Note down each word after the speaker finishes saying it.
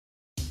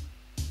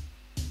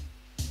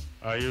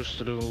I used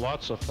to do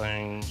lots of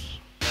things.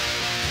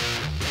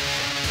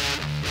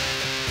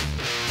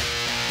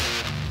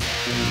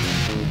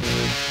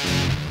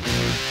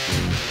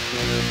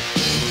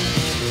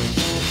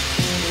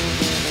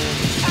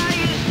 I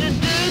used to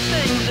do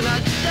things and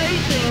I'd say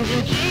things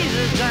and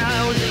Jesus,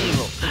 I was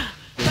evil.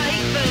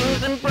 Take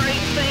things and break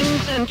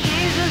things and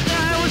Jesus,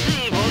 I was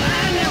evil.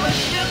 I never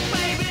shook,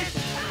 baby.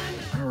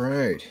 All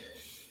right.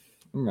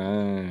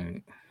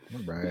 Right.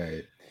 All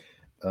right.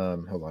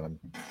 Hold on. I'm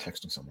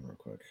texting someone real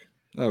quick.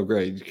 Oh,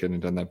 great. You couldn't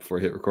have done that before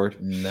you hit record?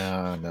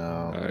 No.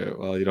 All right.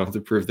 Well, you don't have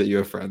to prove that you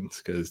have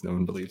friends because no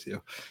one believes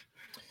you.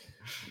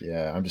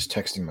 Yeah, I'm just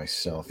texting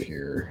myself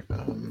here.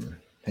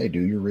 Hey,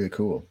 dude, you're really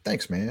cool.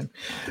 Thanks, man.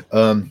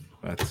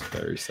 That's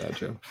very sad,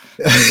 Joe.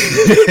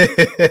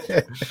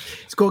 It's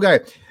a cool guy.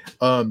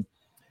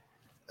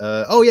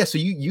 Oh yeah, so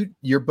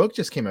your book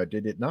just came out,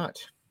 did it not?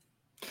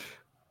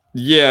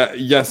 Yeah,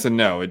 yes and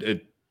no.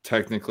 It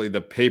technically,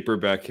 the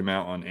paperback came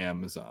out on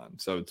Amazon,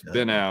 so it's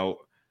been out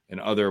in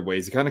other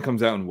ways. It kind of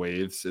comes out in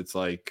waves. It's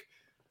like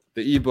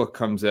the ebook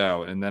comes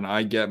out, and then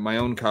I get my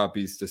own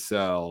copies to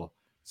sell.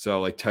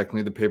 So like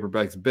technically, the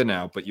paperback's been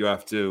out, but you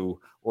have to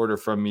order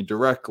from me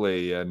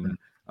directly, and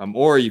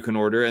or you can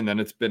order, and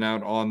then it's been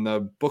out on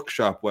the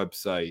bookshop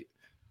website.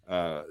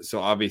 So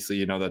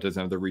obviously, that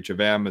doesn't have the reach of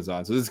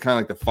Amazon. So this is kind of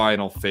like the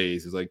final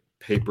phase, is like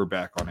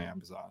paperback on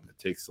Amazon. It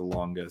takes the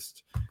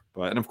longest,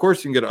 and of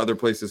course you can get other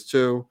places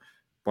too,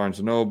 Barnes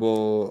and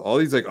Noble, all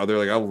these like other,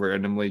 like I'll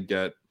randomly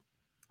get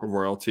a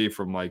royalty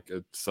from like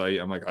a site.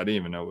 I'm like, I didn't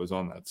even know it was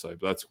on that site,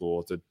 but that's cool.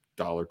 It's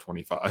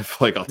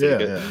 $1.25. Like I'll take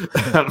it.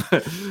 Yeah.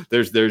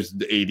 There's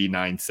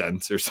 89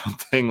 cents or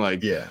something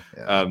like. Yeah.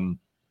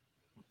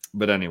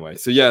 But anyway,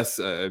 so yes,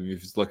 if you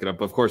just look it up,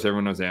 of course,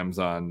 everyone knows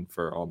Amazon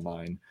for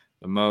online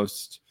the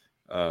most.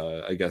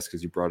 I guess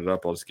because you brought it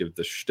up, I'll just give it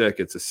the shtick.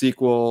 It's a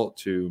sequel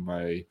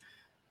to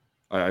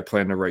I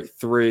plan to write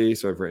 3,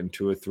 so I've written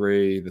 2 or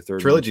 3. The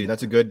third trilogy.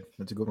 That's a good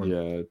one.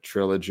 Yeah,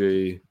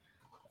 trilogy.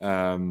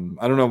 I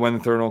don't know when the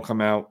third one will come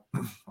out.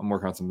 I'm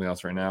working on something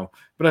else right now.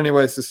 But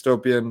anyway, it's a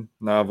dystopian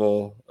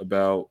novel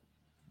about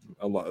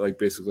a lot, like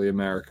basically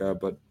America,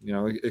 but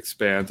it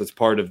expands. It's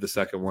part of the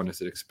second one,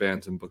 is it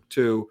expands in book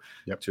 2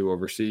 to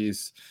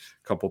overseas,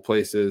 a couple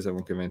places. I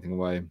won't give anything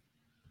away.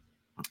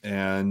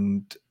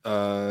 And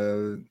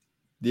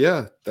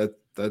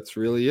that's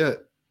really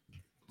it.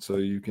 So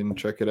you can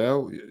check it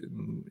out,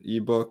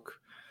 ebook.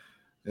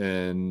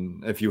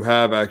 And if you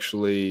have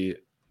actually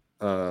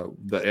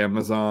the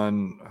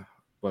Amazon,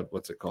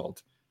 what's it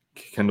called?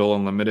 Kindle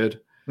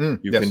Unlimited.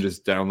 You can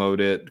just download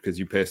it because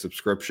you pay a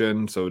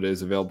subscription. So it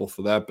is available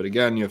for that. But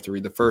again, you have to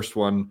read the first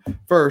one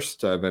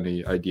first to have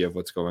any idea of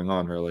what's going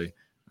on, really.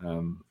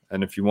 And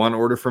if you want to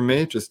order from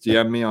me, just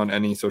DM me on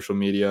any social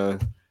media,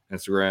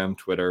 Instagram,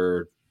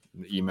 Twitter,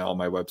 email,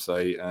 my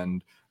website,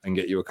 and I can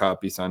get you a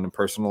copy signed and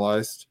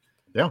personalized.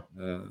 Yeah.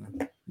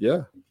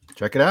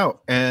 Check it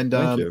out. And,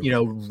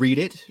 read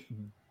it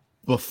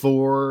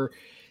before,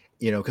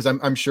 because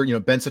I'm sure,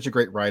 Ben's such a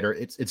great writer.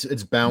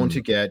 It's bound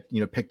to get,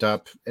 picked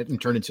up and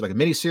turned into like a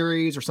mini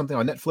series or something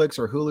on Netflix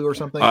or Hulu or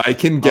something. I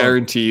can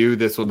guarantee you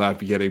this will not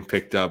be getting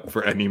picked up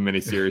for any mini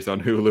series on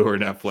Hulu or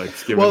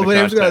Netflix. Well,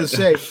 I was going to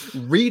say,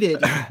 read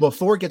it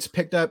before it gets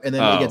picked up, and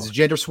then it gets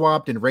gender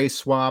swapped and race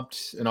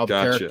swapped, and all the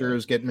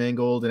characters get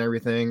mingled and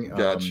everything.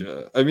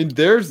 Gotcha. I mean, it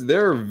is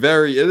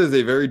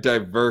a very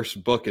diverse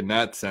book in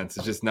that sense.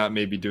 It's just not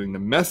maybe doing the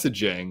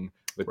messaging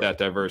with that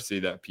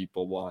diversity that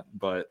people want,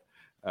 but.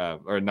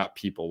 Or not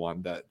people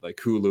want, that like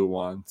Hulu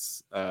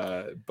wants,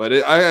 but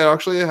it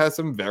has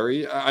some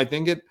very. I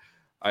think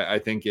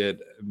it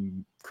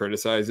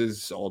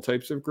criticizes all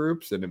types of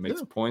groups, and it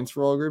makes points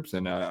for all groups.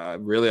 And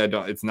really, I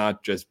don't. It's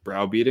not just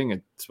browbeating.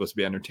 It's supposed to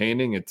be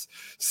entertaining. It's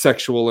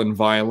sexual and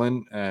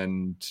violent,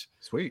 and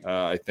sweet.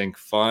 I think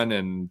fun,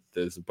 and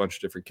there's a bunch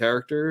of different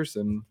characters,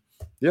 and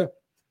yeah.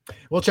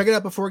 Well, check it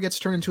out before it gets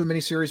turned into a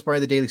miniseries by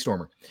the Daily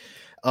Stormer.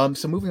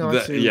 So moving on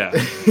to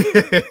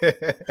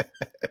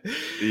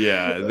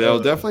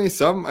they'll definitely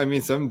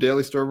some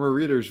Daily Stormer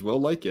readers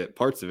will like it,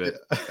 parts of it.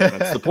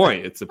 That's the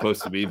point. It's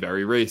supposed to be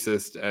very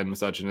racist and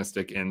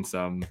misogynistic in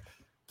some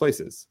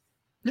places.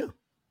 Yeah,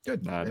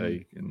 good. Not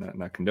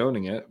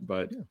condoning it,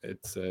 but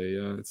it's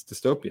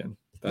dystopian.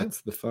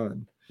 That's the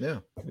fun.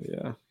 Yeah.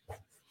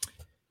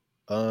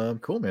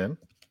 Cool, man.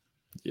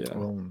 Yeah.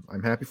 Well,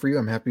 I'm happy for you.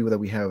 I'm happy that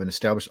we have an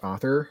established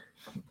author.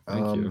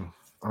 Thank you.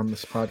 On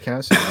this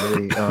podcast.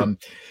 Really,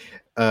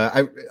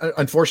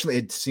 unfortunately,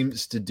 it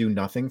seems to do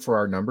nothing for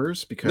our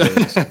numbers because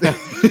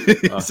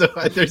so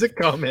there's a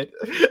comment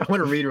I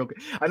want to read real quick.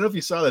 I don't know if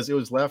you saw this. It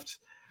was left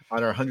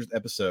on our 100th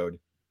episode.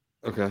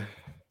 Okay.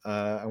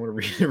 I want to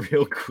read it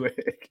real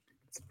quick.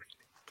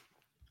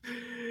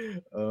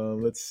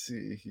 Let's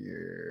see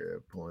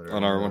here.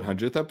 On our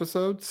 100th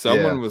episode,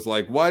 someone was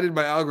like, "Why did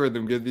my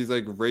algorithm give these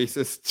like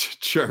racist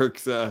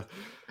jerks?"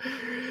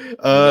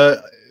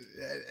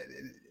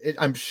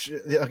 I'm sure.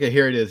 Okay,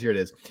 here it is.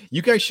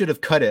 You guys should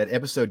have cut it at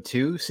episode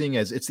 2, seeing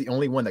as it's the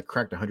only one that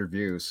cracked 100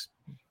 views.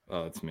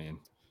 Oh, that's mean.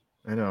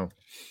 I know.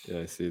 Yeah,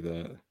 I see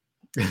that.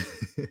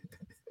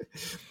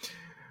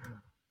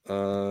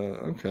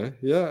 Okay.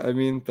 Yeah, I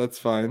mean, that's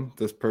fine.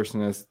 This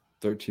person has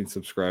 13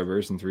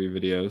 subscribers and 3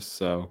 videos,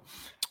 so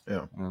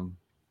yeah.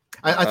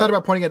 I thought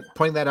about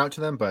pointing that out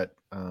to them, but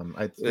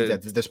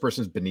this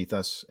person's beneath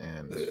us,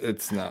 and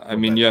it's not. I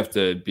mean, you have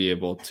to be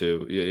able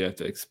to. You have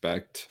to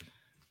expect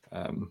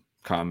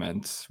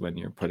comments when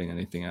you're putting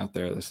anything out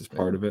there. This is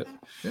part of it.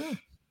 Yeah.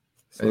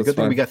 So and good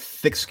thing we got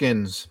thick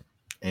skins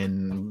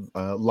and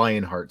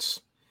lion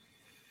hearts.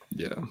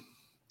 Yeah.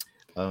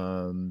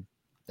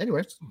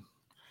 Anyways,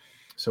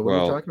 so what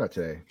are we talking about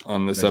today?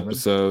 On this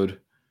episode,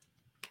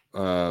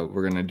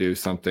 we're gonna do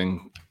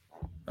something.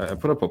 I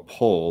put up a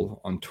poll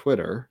on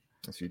Twitter.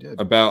 Yes, you did.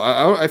 About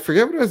I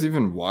forget what I was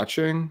even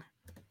watching.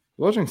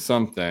 Watching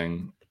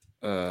something.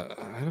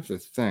 I have to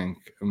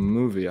think. A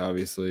movie,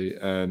 obviously,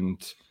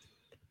 and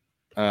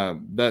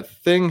that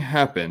thing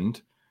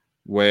happened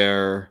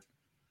where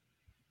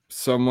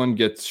someone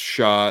gets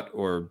shot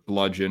or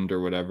bludgeoned or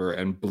whatever,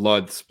 and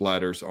blood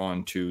splatters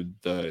onto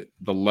the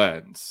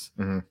lens.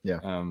 Mm-hmm,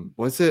 yeah.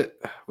 Was it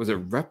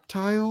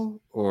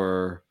Reptile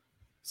or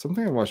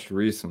something I watched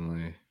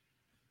recently?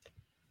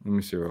 Let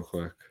me see real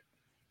quick.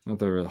 Not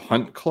the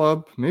Hunt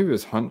Club. Maybe it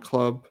was Hunt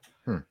Club.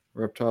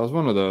 Reptiles.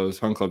 One of those.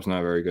 Hunt Club's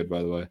not very good,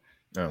 by the way.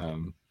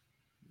 Oh.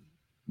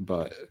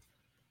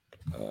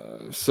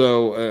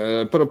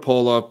 So I put a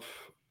poll up.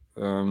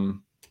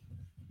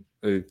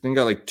 I think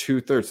got like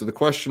 2/3. So the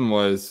question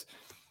was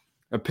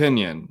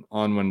opinion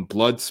on when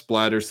blood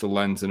splatters the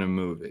lens in a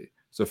movie.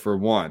 So for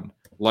 1,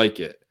 like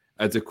it,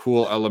 adds a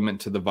cool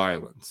element to the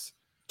violence.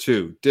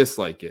 2,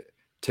 dislike it,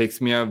 takes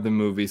me out of the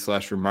movie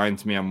 /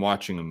 reminds me I'm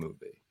watching a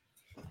movie.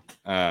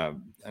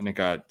 And it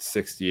got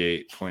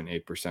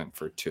 68.8%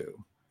 for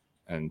 2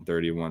 and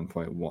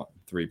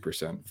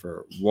 31.3%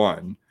 for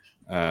 1.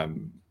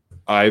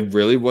 I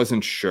really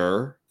wasn't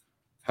sure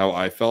how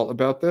I felt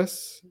about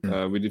this.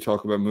 We do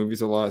talk about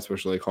movies a lot,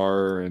 especially like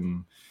horror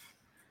and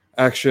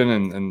action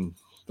and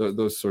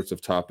those sorts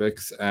of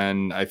topics.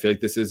 And I feel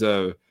like this is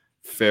a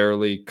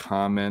fairly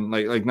common,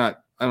 like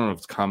not, I don't know if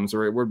it's common is the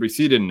right word, but we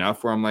see it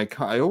enough where I'm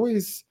like, I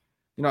always,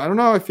 I don't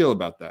know how I feel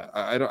about that.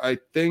 I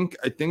think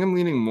I'm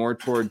leaning more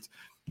towards,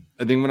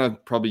 I think when I'm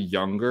probably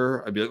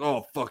younger, I'd be like,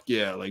 oh, fuck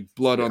yeah, like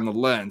blood on the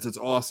lens. It's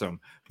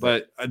awesome.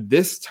 But at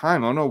this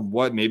time, I don't know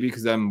what, maybe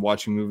because I'm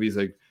watching movies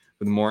like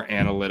with a more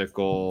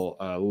analytical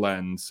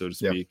lens, so to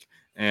speak.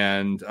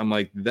 And I'm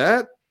like,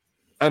 that,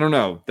 I don't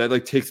know, that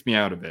like takes me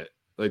out of it.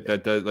 Like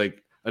that does,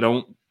 like, I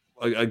don't,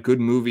 like a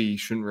good movie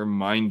shouldn't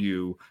remind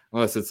you,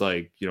 unless it's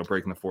like,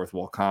 breaking the fourth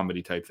wall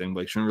comedy type thing,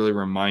 like shouldn't really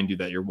remind you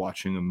that you're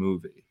watching a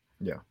movie.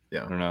 Yeah.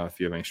 I don't know if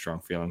you have any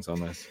strong feelings on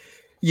this.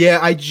 Yeah,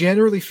 I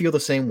generally feel the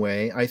same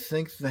way. I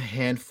think the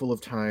handful of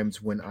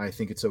times when I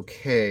think it's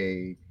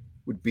okay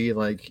would be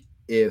like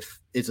if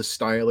it's a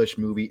stylish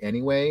movie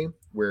anyway,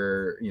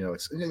 where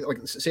it's like,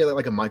 say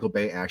like a Michael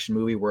Bay action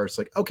movie where it's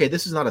like, okay,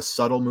 this is not a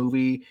subtle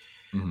movie.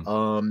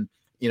 Mm-hmm.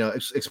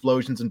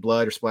 Explosions and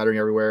blood are splattering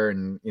everywhere,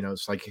 and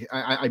it's like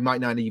I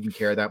might not even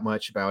care that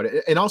much about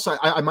it, and also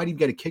I might even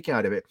get a kick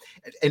out of it.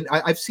 And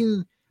I've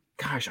seen,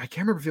 gosh, I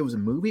can't remember if it was a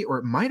movie or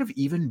it might have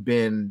even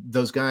been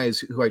those guys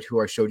who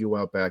I showed you a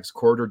while back.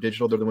 Corridor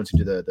Digital, they're the ones who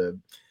do the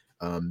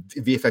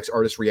VFX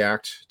artists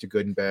react to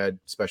good and bad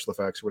special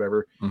effects or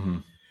whatever.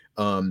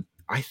 Mm-hmm.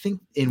 I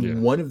think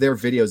in one of their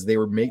videos they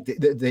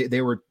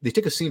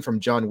took a scene from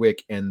John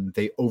Wick and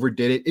they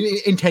overdid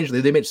it intentionally.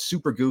 They made it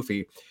super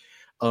goofy.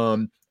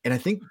 And I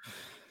think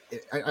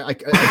I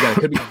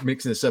could be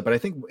mixing this up, but I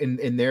think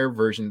in their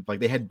version,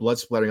 like they had blood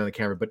splattering on the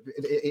camera, but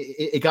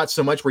it got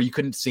so much where you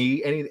couldn't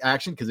see any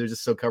action because they're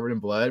just so covered in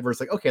blood. Where it's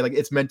like, okay, like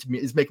it's meant to be,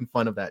 it's making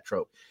fun of that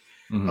trope.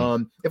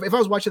 Mm-hmm. If I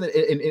was watching that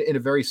in a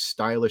very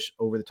stylish,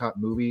 over the top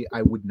movie,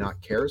 I would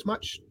not care as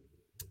much.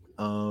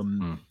 But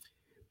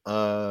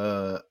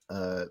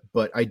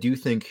I do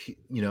think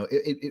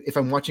if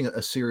I'm watching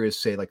a serious,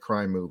 say like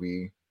crime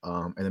movie.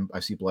 And then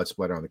I see blood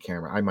splatter on the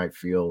camera, I might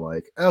feel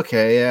like,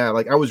 okay, yeah,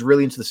 like I was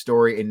really into the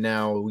story, and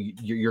now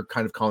you're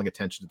kind of calling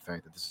attention to the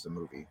fact that this is a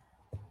movie.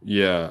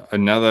 Yeah,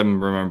 and now that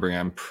I'm remembering,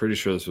 I'm pretty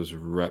sure this was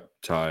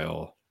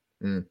Reptile,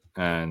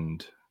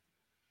 and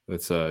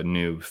it's a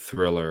new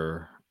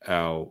thriller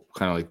out,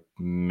 kind of like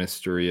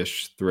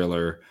mystery-ish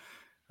thriller,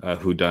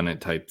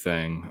 whodunit type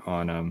thing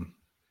on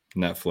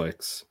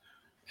Netflix,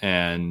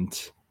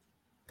 and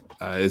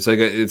it's like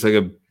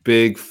a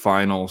big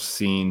final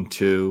scene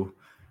too.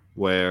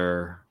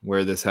 Where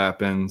this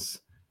happens,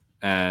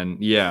 and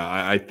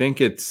I think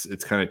it's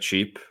kind of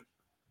cheap.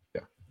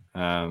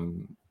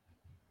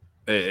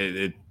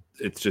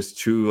 It's just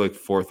too like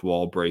fourth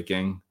wall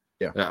breaking.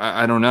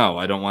 I don't know,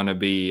 I don't want to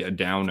be a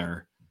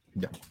downer.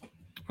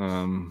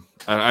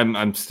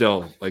 I'm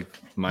still like,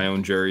 my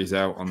own jury's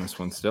out on this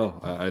one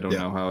still. I don't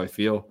know how I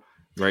feel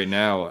right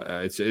now.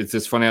 It's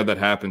just funny how that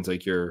happens,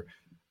 like your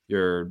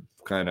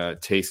kind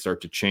of tastes start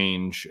to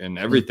change and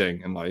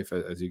everything in life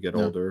as you get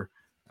older.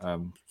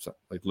 So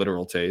like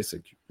literal taste,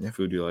 like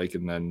food you like,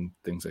 and then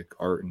things like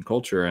art and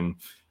culture. And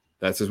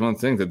that's just one of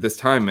the things that this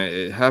time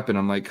it happened.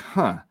 I'm like,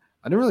 I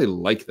didn't really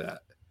like that.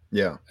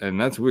 Yeah. And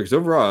that's weird, because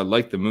overall I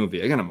like the movie.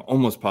 Again, I'm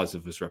almost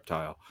positive it's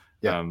Reptile.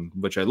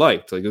 which I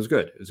liked. Like, it was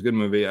good. It was a good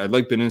movie. I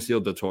like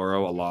Benicio del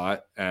Toro a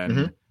lot,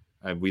 and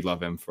we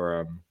love him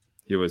for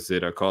he was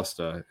Zeta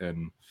Costa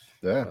and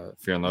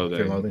Fear and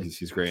Loathing.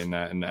 He's great in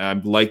that, and I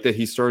like that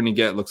he's starting to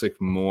get looks like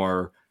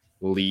more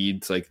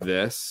leads like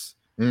this.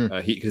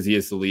 Because he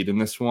is the lead in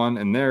this one,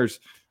 and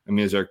there's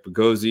Eric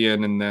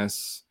Bogosian in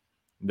this.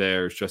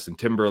 There's Justin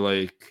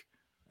Timberlake.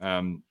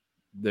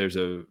 There's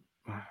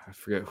I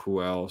forget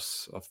who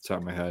else off the top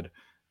of my head,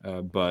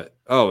 but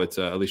it's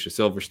Alicia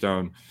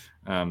Silverstone,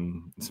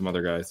 some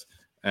other guys,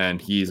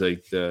 and he's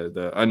like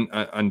the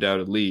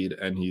undoubted lead,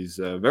 and he's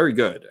very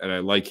good, and I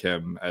like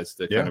him as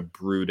the kind of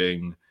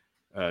brooding.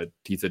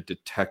 He's a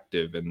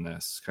detective in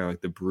this, kind of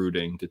like the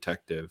brooding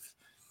detective.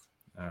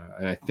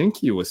 And I think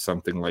he was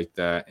something like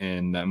that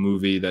in that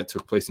movie that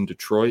took place in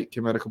Detroit,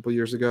 came out a couple of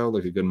years ago,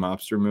 like a good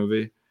mobster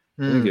movie.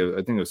 I think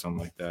it was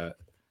something like that.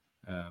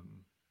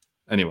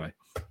 Anyway.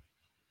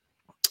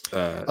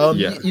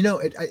 You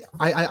know,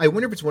 I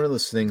wonder if it's one of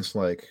those things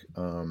like,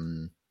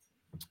 you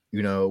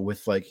know,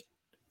 with like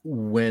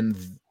when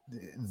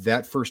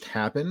that first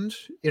happened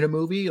in a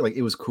movie, like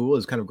it was cool, it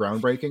was kind of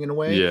groundbreaking in a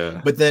way.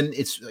 Yeah. But then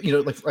it's, you know,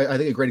 like I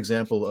think a great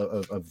example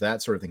of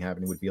that sort of thing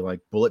happening would be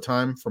like Bullet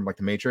Time from like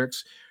The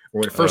Matrix.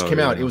 When it first came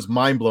out, it was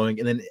mind-blowing.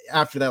 And then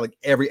after that, like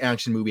every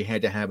action movie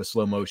had to have a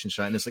slow motion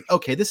shot. And it's like,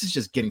 okay, this is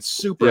just getting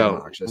super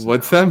obnoxious.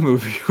 What's that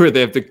movie where they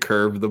have to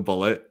curve the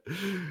bullet?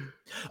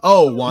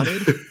 Oh,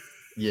 Wanted?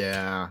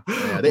 Yeah.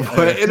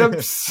 What an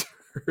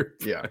absurd.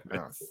 Yeah.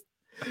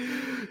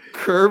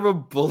 Curve a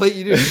bullet,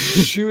 you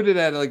just shoot it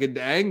at like an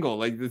angle.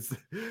 Like this.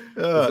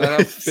 That's not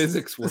how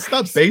physics works. It's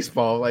not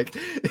baseball. Like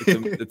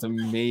it's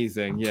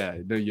amazing. Yeah.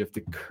 No, you have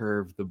to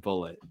curve the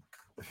bullet.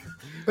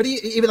 But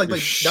even like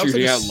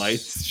shooting out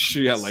light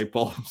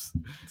bulbs,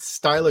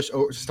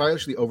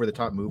 stylishly over the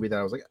top movie that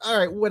I was like, all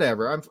right,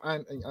 whatever, I'm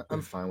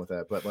fine with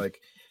that. But like,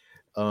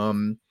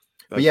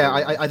 but yeah,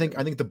 I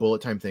think the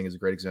bullet time thing is a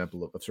great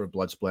example of sort of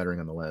blood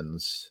splattering on the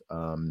lens.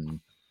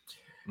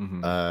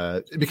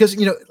 Because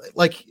you know,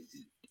 like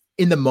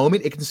in the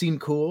moment it can seem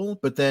cool,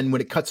 but then when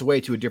it cuts away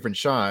to a different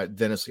shot,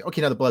 then it's like,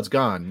 okay, now the blood's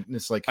gone. And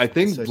it's like, I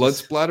think blood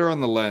splatter on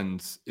the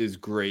lens is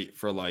great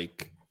for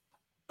like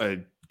a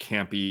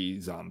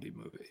campy zombie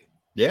movie.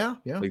 Yeah.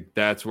 Like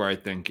that's where I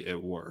think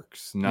it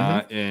works.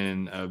 Not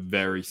in a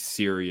very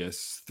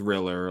serious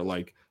thriller,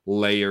 like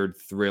layered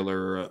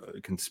thriller,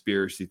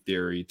 conspiracy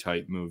theory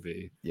type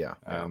movie. Yeah.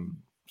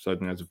 So I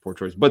think that's a poor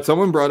choice. But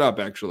someone brought up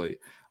actually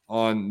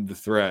on the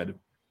thread,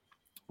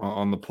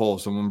 on the poll,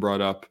 someone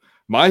brought up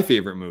my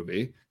favorite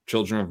movie,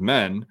 Children of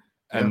Men,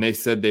 and they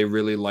said they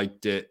really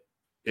liked it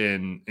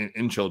in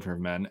Children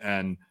of Men,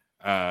 and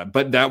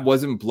but that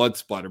wasn't blood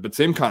splatter, but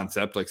same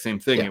concept, like same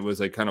thing. It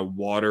was like kind of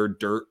water,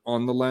 dirt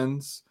on the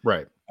lens.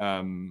 Right.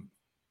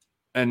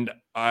 And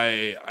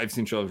I've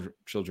seen Children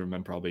of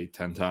Men probably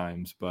 10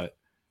 times, but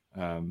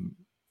and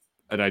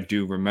I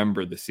do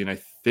remember the scene. I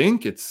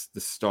think it's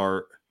the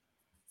start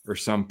or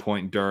some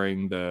point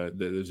during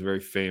there's a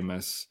very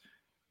famous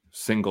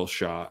single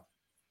shot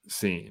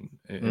scene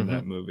in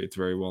that movie. It's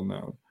very well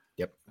known.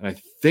 Yep. And I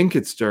think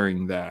it's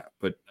during that,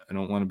 but I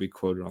don't want to be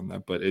quoted on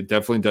that, but it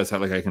definitely does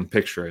have, like, I can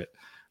picture it.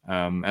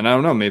 And I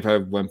don't know, maybe if I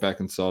went back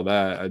and saw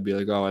that, I'd be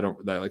like, oh,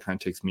 that like kind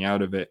of takes me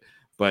out of it,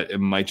 but it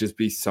might just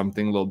be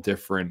something a little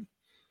different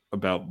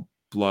about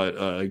blood,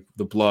 like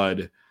the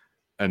blood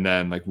and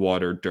then like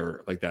water,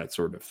 dirt, like that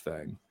sort of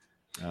thing.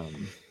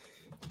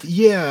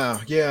 Yeah.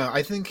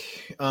 I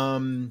think,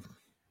 you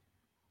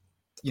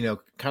know,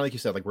 kind of like you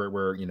said, like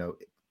where, you know,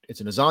 it's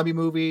in a zombie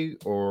movie,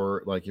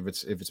 or like if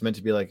it's meant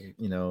to be like,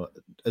 you know,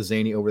 a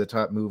zany over the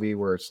top movie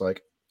where it's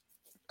like,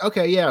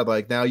 okay, yeah,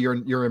 like now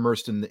you're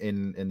immersed in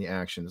the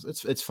actions.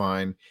 It's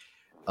fine.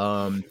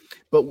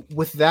 But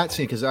with that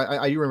scene, because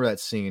I do remember that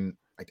scene,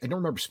 I don't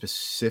remember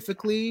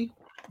specifically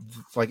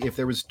like if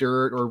there was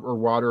dirt or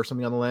water or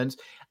something on the lens.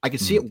 I could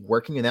see it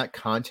working in that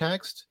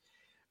context.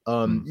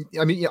 I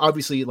mean,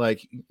 obviously,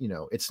 like, you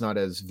know, it's not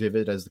as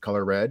vivid as the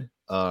color red.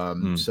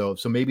 So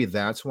maybe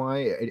that's why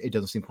it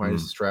doesn't seem quite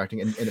as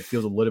distracting, and it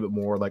feels a little bit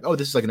more like, oh,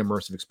 this is like an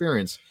immersive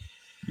experience.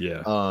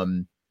 Yeah.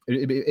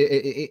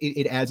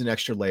 It adds an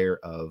extra layer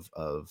of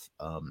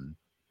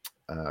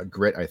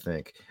grit, I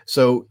think.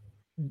 So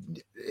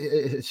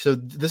this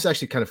is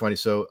actually kind of funny.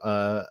 So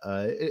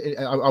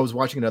I was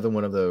watching another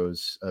one of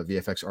those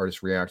VFX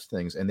artists react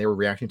things, and they were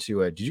reacting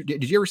to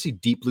did you ever see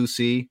Deep Blue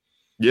Sea?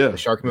 Yeah, the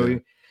shark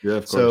movie. Yeah,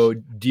 of course. So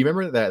do you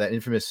remember that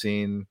infamous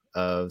scene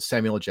of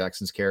Samuel L.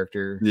 Jackson's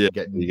character? Yeah,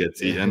 he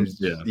gets eaten.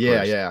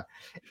 Yeah.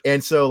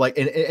 And so like,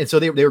 and so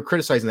they were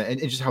criticizing that,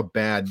 and just how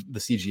bad the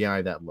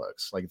CGI that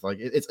looks. Like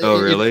it's. Oh,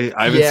 really?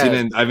 I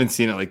haven't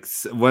seen it. Like,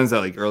 when is that?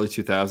 Like early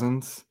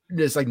 2000s?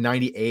 It's like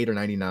 98 or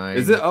 99.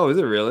 Is it? Oh, is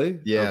it really?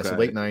 Yeah, okay. So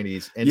late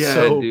 90s. And yeah,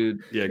 so,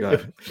 dude. Yeah, go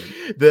ahead.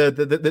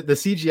 The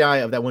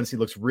CGI of that one scene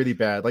looks really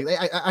bad. Like,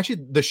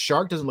 actually, the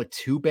shark doesn't look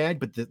too bad,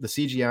 but the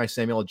CGI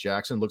Samuel L.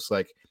 Jackson looks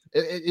like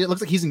it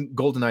looks like he's in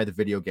GoldenEye, the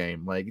video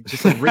game. Like,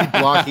 just a really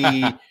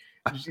blocky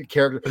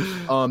character.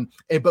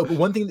 But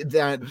one thing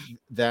that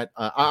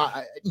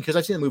because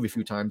I've seen the movie a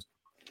few times,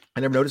 I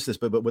never noticed this,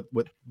 but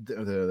what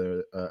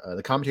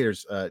the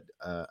commentators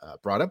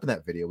brought up in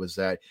that video was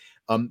that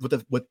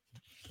what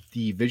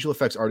the visual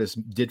effects artists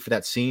did for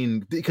that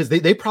scene, because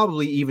they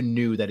probably even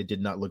knew that it did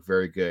not look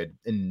very good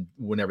in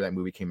whenever that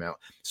movie came out.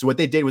 So what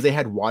they did was they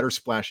had water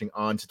splashing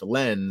onto the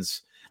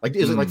lens, like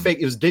it was like fake,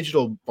 it was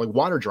digital, like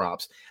water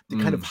drops to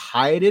kind of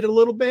hide it a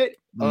little bit.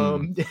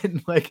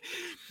 And like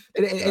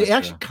it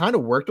actually kind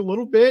of worked a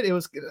little bit. It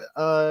was kind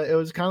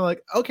of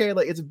like, okay,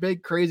 like it's a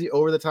big, crazy,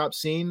 over the top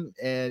scene,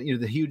 and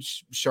the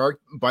huge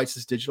shark bites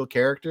this digital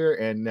character,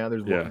 and now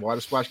there's water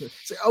splashing.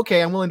 It's like,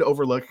 okay, I'm willing to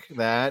overlook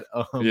that.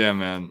 Yeah,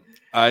 man.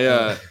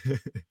 I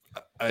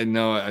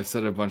know I've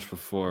said it a bunch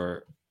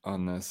before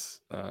on this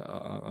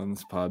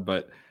pod,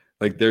 but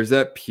like there's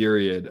that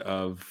period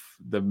of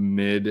the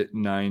mid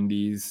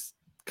 90s,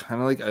 kind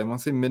of like, I want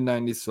to say mid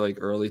 90s to like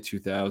early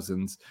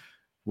 2000s,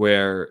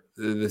 where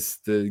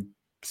the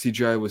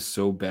CGI was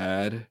so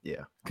bad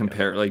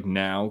compared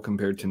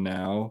to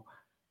now,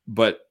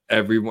 but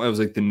everyone, it was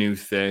like the new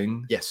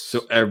thing. Yes.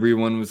 So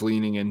everyone was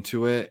leaning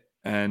into it,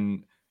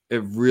 and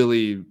it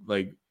really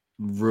like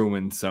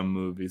ruined some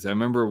movies. I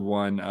remember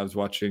one I was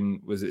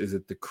watching, is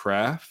it The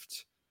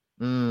Craft?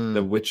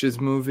 The Witches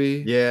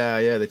movie?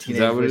 Yeah, the Teenage Witches. Is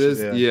that what it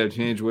is? Yeah,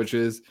 Teenage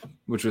Witches,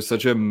 which was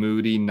such a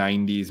moody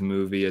 90s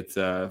movie. It's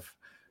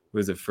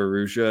was it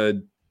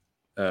Farouja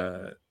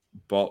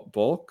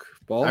Bulk?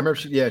 I remember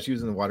she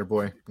was in The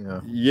Waterboy.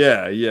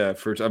 Yeah.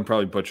 I'm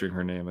probably butchering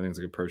her name. I think it's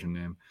like a Persian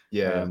name.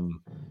 Yeah.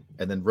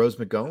 And then Rose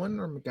McGowan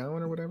or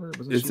whatever.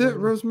 Is it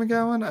Rose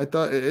McGowan? I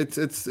thought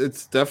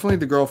it's definitely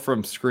the girl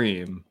from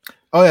Scream.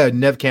 Oh yeah,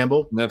 Neve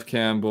Campbell.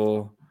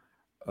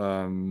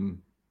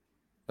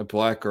 A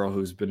black girl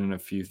who's been in a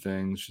few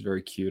things. She's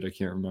very cute. I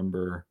can't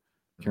remember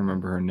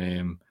her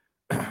name,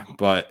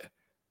 but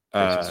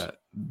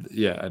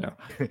yeah, I know.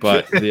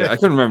 But I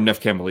couldn't remember Neve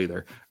Campbell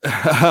either.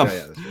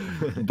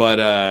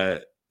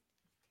 But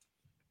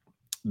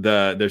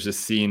there's a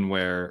scene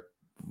where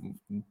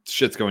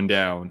shit's going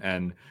down,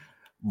 and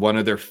one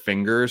of their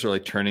fingers are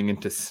like turning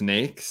into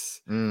snakes,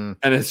 and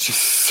it's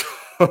just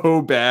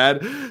so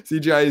bad.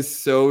 CGI is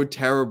so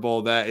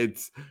terrible that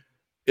it's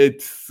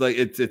like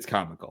it's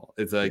comical.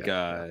 It's like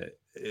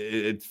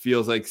it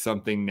feels like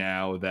something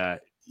now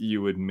that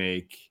you would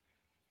make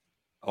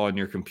on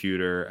your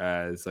computer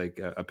as like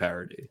a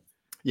parody.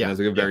 Yeah, and it was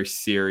like a very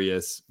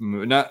serious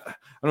movie. I don't know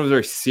if it was a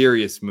very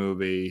serious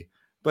movie,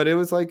 but it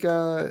was like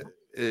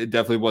it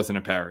definitely wasn't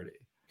a parody.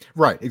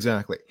 Right,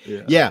 exactly.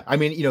 Yeah. I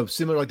mean,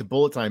 similar like the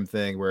Bullet Time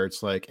thing, where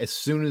it's like as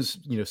soon as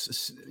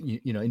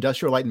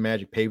Industrial Light and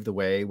Magic paved the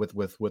way with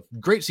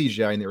great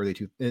CGI in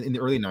the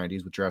early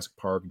 90s with Jurassic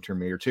Park and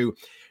Terminator 2.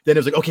 Then it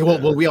was like, okay,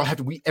 well, we all have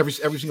to. Every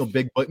single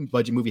big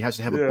budget movie has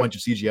to have a bunch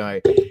of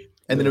CGI,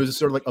 and then it was just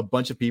sort of like a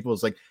bunch of people.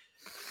 It's like,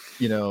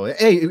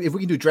 hey, if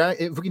we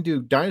can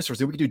do dinosaurs,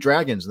 then we can do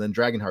dragons. And then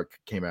Dragonheart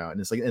came out, and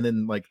it's like, and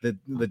then like the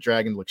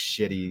dragon looks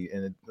shitty,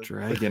 and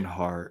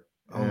Dragonheart.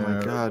 Oh my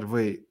god,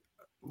 wait.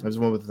 There's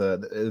one with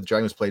the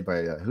dragon was played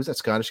by who's that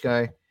Scottish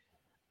guy?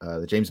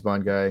 The James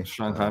Bond guy.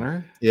 Sean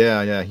Connery?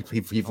 Yeah.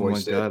 He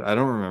voiced it. I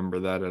don't remember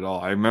that at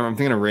all. I'm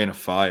thinking of Reign of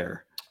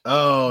Fire.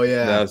 Oh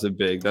yeah. That was a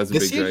big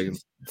dragon.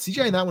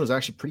 CGI in that one was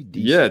actually pretty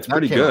decent. Yeah, it's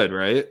pretty good,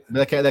 right?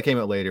 That came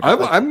out later.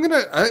 I'm gonna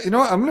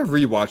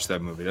rewatch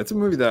that movie. That's a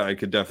movie that I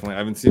could definitely. I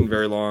haven't seen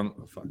very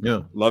long.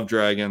 Yeah. Love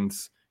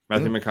Dragons.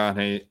 Matthew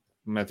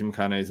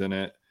McConaughey's in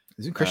it.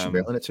 Isn't Christian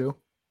Bale in it too?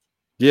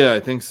 Yeah, I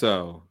think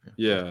so.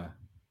 Yeah.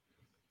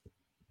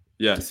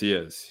 Yes, he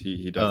is.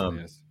 He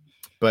definitely is.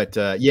 But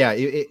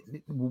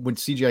when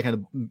CGI kind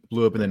of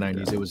blew up in the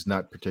 90s, it was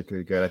not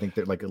particularly good. I think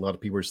that like a lot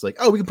of people were just like,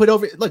 oh, we can put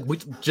over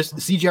just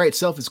CGI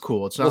itself is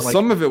cool. It's not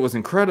some of it was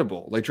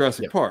incredible, like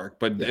Jurassic Park,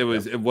 but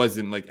it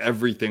wasn't like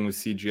everything was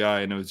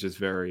CGI, and it was just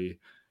very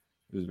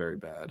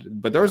bad.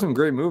 But there were some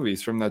great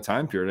movies from that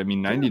time period. I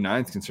mean,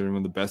 99 is considered one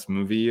of the best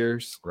movie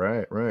years.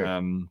 Right.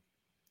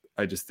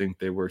 I just think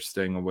they were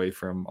staying away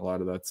from a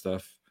lot of that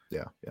stuff.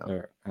 Yeah.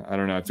 I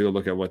don't know. I have to go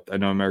look at what I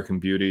know. American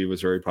Beauty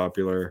was very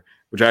popular,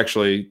 which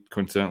actually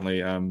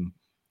coincidentally,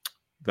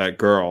 that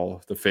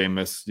girl, the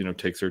famous,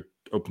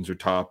 opens her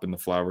top and the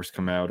flowers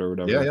come out or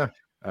whatever.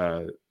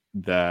 Yeah.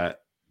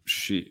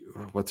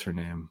 What's her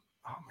name?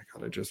 Oh my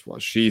God. I just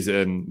watched. She's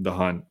in The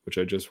Hunt, which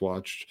I just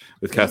watched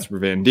with Casper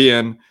Van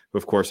Dien, who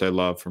of course I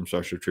love from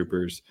Starship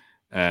Troopers,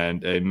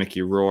 and a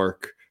Mickey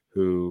Rourke,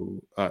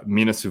 who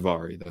Mina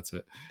Suvari. That's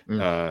it.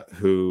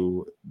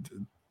 Who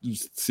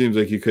seems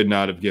like you could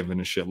not have given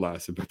a shit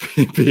less about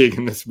being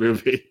in this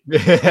movie.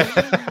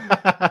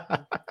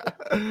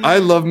 I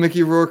love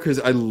Mickey Rourke because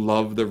I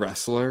love The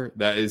Wrestler.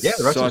 That is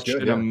such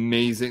an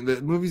amazing.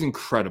 The movie's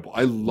incredible.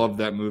 I love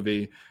that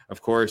movie.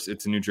 Of course,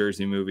 it's a New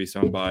Jersey movie,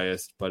 so I'm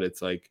biased, but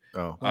it's like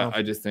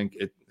I just think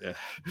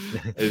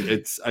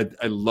it's.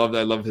 I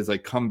love his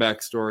like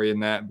comeback story in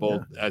that,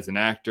 both as an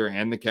actor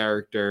and the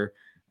character.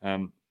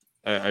 I'm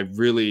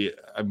really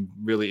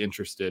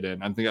interested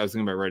in. I was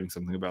thinking about writing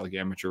something about like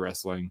amateur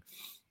wrestling,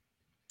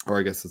 or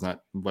I guess it's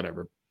not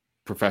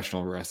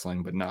professional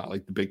wrestling, but not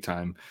like the big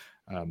time.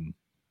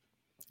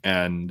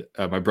 And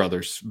my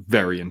brother's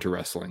very into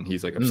wrestling.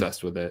 He's like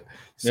obsessed with it.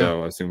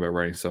 So I was thinking about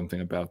writing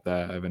something about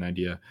that. I have an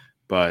idea.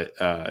 But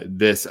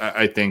this,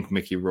 I think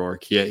Mickey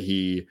Rourke,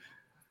 he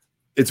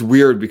it's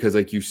weird because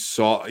like you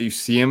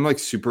see him like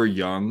super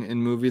young in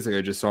movies. Like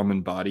I just saw him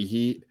in Body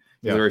Heat.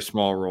 He's a very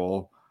small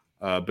role,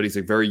 but he's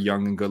like very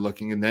young and good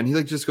looking. And then he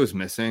like just goes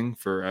missing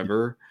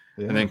forever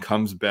and then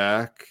comes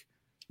back.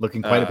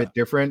 Looking quite a bit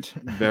different.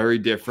 Very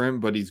different,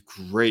 but he's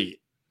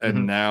great.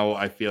 And now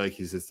I feel like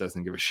he just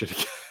doesn't give a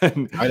shit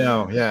again. I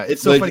know. Yeah.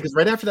 It's so funny because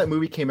right after that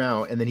movie came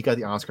out and then he got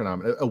the Oscar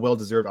a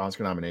well-deserved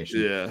Oscar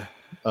nomination. Yeah.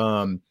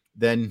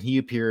 Then he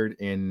appeared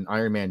in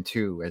Iron Man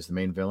 2 as the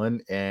main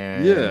villain.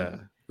 And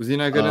was he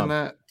not good in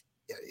that?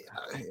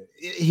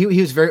 He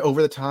was very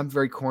over the top,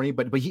 very corny,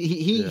 but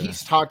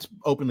he's talked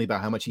openly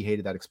about how much he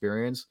hated that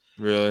experience.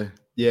 Really?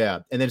 Yeah.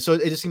 And then so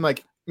it just seemed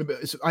like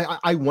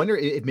I wonder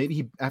if maybe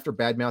he, after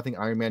bad mouthing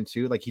Iron Man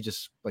 2, like he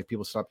just like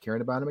people stopped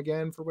caring about him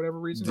again for whatever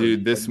reason.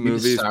 Dude, this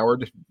movie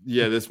soured.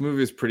 Yeah, this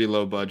movie is pretty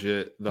low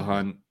budget. The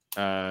Hunt.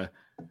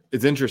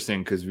 It's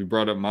interesting because we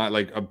brought up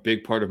a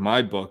big part of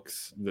my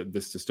books,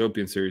 this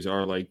dystopian series,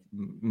 are like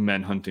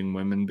men hunting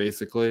women,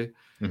 basically.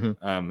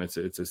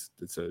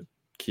 It's a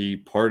key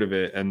part of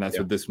it, and that's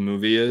what this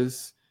movie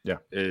is.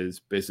 Is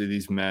basically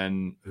these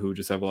men who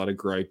just have a lot of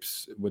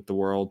gripes with the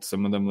world.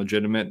 Some of them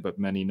legitimate, but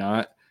many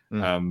not.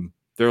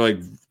 They're like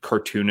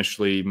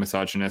cartoonishly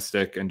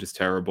misogynistic and just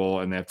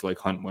terrible, and they have to like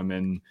hunt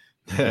women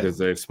because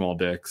they have small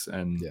dicks,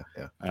 and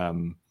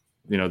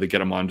you know, they get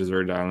them on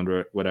deserted island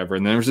or whatever.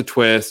 And then there's a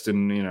twist,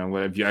 and you know,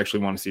 if you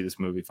actually want to see this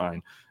movie,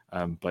 fine,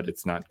 but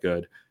it's not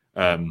good.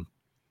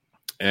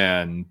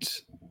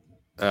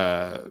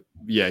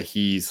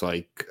 He's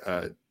like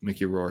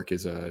Mickey Rourke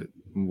is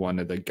one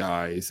of the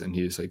guys, and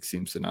he just like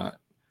seems to not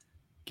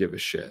give a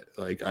shit.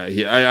 Like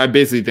I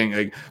basically think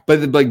like,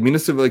 but like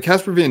Minnesota, like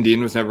Casper Van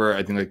Dien was never,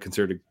 I think, like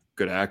considered a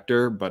good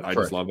actor, but I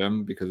just love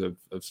him because of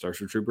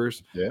Starship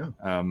Troopers.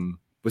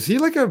 Was he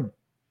like a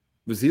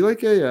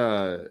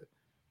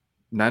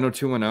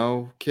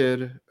 90210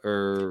 kid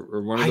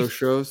or one of those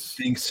shows?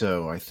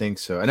 I think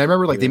so. And I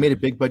remember like they made a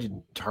big budget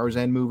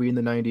Tarzan movie in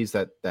the 90s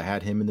that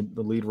had him in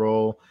the lead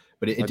role,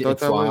 but it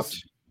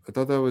flopped. I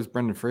thought that was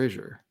Brendan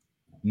Fraser.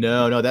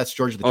 No, that's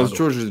George of the Jungle. Oh, it's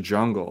George of the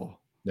Jungle.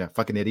 Yeah,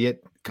 fucking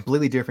idiot.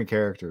 Completely different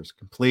characters.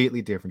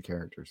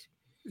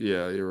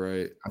 Yeah, you're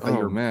right.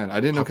 Oh man, I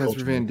didn't know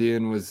Casper Van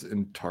Dien was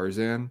in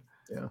Tarzan.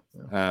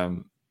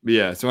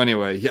 Yeah. So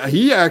anyway,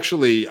 he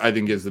actually, I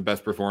think, gives the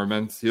best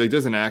performance. He like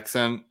does an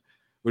accent,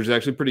 which is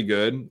actually pretty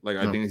good. Like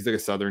I think he's like a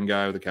Southern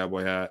guy with a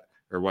cowboy hat,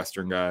 or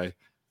Western guy.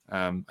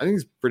 I think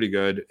he's pretty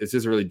good. It's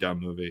just a really dumb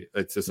movie.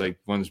 It's just like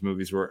one of those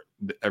movies where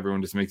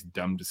everyone just makes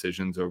dumb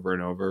decisions over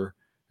and over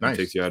and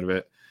takes you out of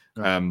it.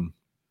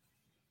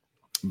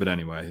 But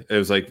anyway, it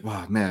was like,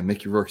 wow, man,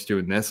 Mickey Rourke's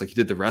doing this. Like he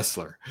did The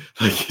Wrestler.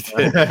 Like he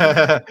did.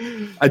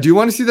 I do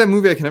want to see that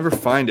movie. I can never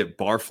find it.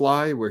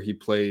 Barfly, where he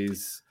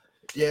plays.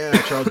 Yeah,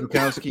 Charles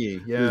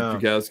Bukowski. Yeah.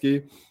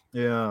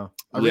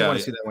 I really want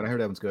to see that one. I heard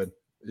that one's good.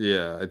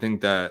 Yeah, I think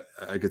that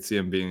I could see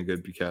him being a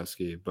good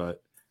Bukowski,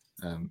 but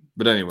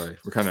anyway,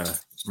 we're kind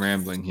of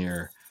rambling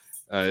here.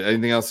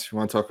 Anything else you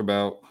want to talk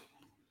about?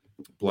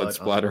 Blood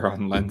splatter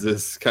on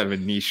lenses, kind of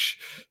a niche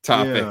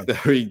topic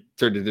that we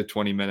turned into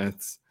 20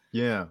 minutes.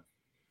 Yeah.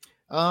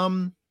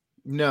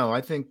 No,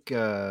 I think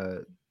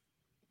I've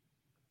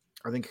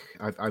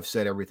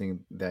said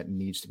everything that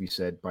needs to be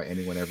said by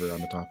anyone ever on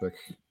the topic.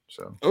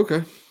 So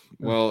okay.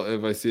 Well,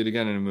 if I see it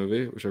again in a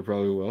movie, which I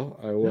probably will,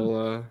 I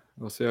will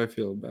I'll see how I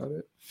feel about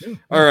it. Yeah.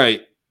 All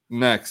right.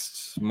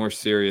 Next, more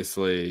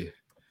seriously,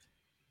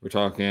 we're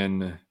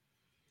talking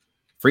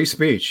free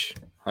speech.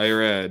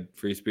 Higher ed,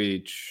 free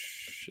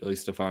speech, Ellie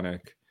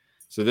Stefanik.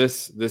 So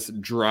this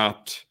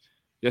dropped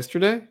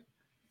yesterday.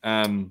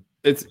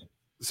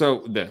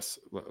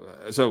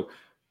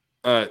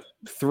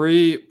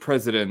 Three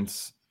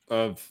presidents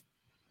of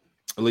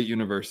elite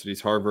universities,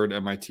 Harvard,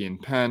 MIT,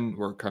 and Penn,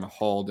 were kind of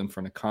hauled in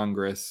front of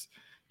Congress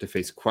to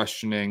face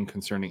questioning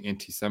concerning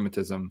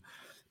anti-Semitism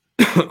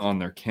on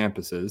their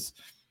campuses.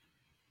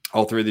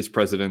 All three of these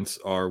presidents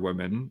are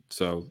women,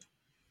 so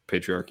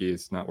patriarchy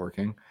is not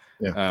working.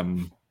 Yeah.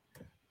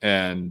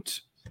 And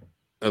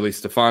Ellie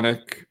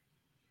Stefanik,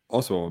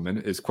 also a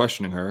woman, is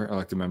questioning her,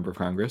 elected member of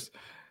Congress.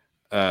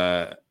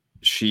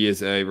 She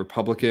is a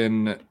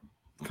Republican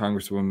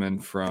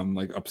congresswoman from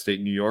like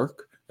upstate New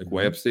York, like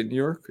way upstate New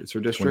York. It's her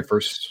district.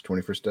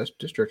 21st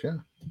district, yeah.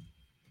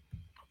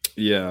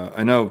 Yeah,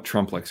 I know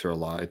Trump likes her a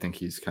lot. I think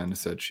he's kind of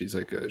said she's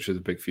like she has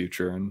a big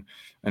future. And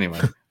anyway,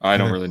 I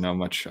don't really know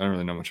much. I don't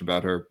really know much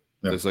about her.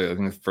 Yeah. I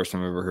think the first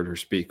time I ever heard her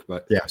speak.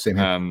 But yeah, same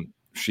here.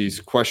 She's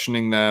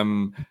questioning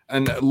them,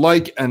 and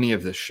like any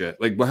of this shit,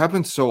 like what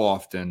happens so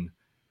often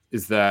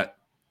is that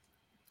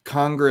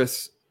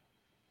Congress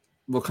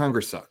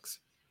sucks,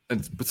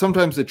 but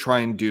sometimes they try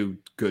and do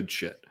good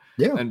shit.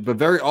 Yeah, but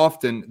very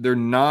often they're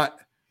not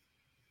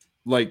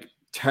like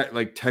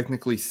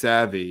technically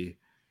savvy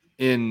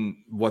in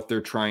what they're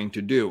trying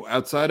to do.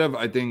 Outside of,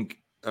 I think,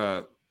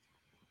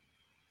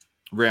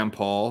 Rand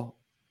Paul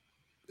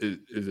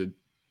is a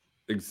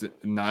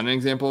not an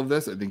example of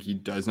this. I think he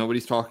does know what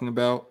he's talking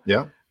about.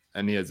 Yeah.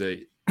 And he has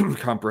a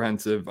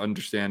comprehensive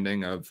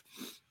understanding of,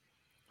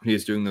 he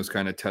is doing those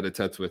kind of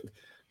tete-a-tetes with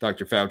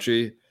Dr.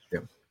 Fauci. Yeah.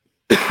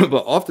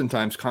 But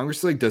oftentimes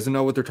Congress doesn't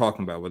know what they're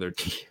talking about, whether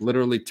it's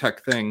literally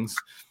tech things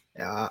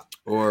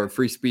or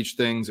free speech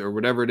things or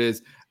whatever it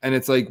is. And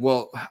it's like,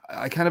 well,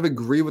 I kind of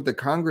agree with the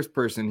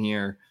congressperson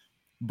here,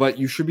 but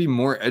you should be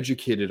more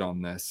educated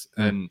on this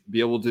and be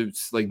able to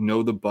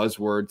know the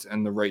buzzwords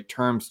and the right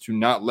terms to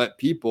not let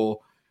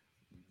people,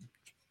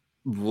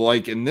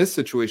 like in this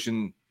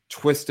situation,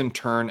 twist and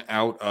turn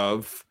out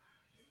of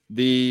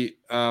the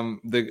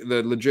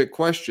legit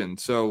question.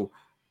 So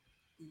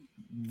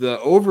the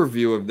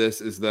overview of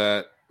this is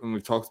that, and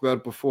we've talked about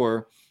it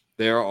before,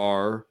 there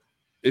are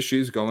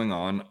issues going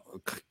on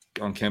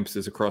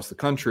campuses across the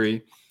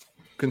country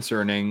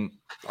concerning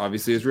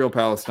obviously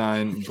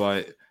Israel-Palestine,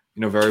 but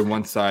very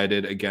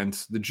one-sided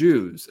against the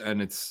Jews.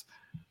 And it's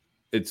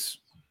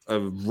a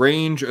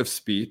range of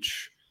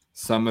speech,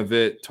 some of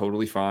it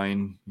totally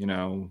fine,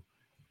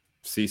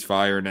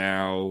 ceasefire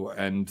now,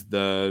 and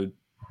the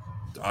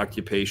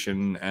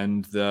occupation,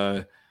 and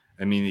the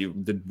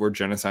word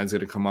genocide is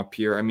going to come up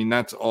here. I mean,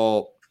 that's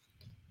all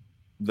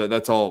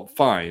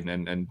fine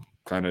and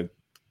kind of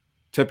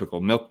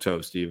typical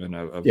milquetoast even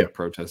of the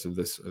protests of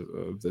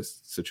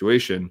this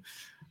situation.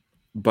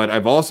 But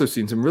I've also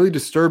seen some really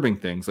disturbing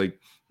things, like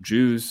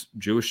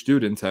Jewish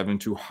students having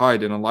to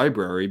hide in a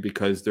library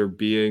because they're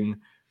being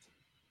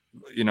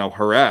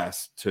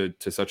harassed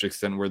to such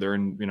extent where they're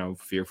in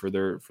fear for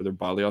their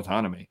bodily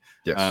autonomy.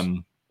 Yes.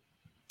 And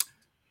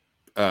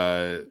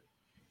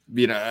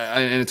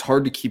it's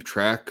hard to keep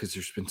track because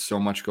there's been so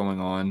much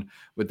going on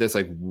with this.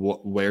 Like,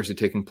 where's it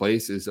taking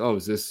place? Is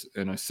this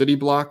in a city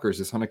block, or is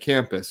this on a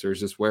campus, or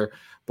is this where?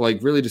 But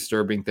like really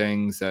disturbing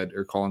things that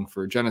are calling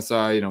for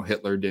genocide.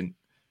 Hitler didn't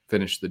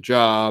finish the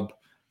job.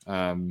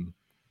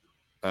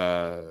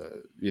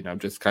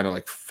 Just kind of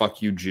like,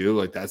 fuck you, Jew.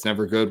 Like, that's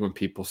never good when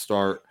people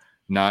start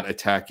not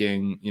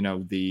attacking,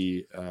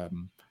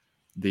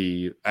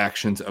 the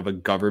actions of a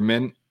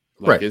government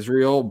like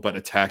Israel, but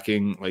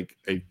attacking like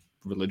a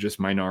religious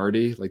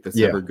minority. Like, that's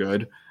never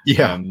good.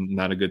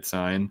 Not a good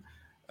sign.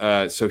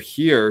 So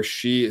here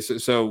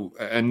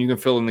and you can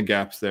fill in the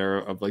gaps there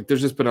of like,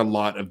 there's just been a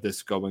lot of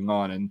this going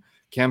on, and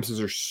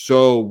campuses are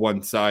so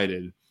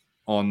one-sided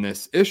on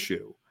this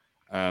issue.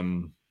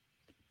 And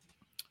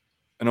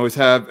always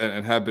have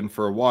and have been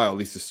for a while, at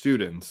least the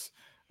students.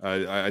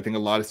 I think a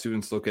lot of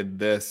students look at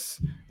this,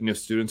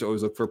 students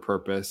always look for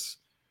purpose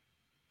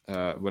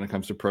when it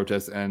comes to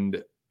protests.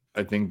 And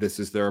I think this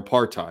is their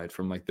apartheid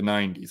from like the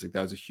 90s. Like,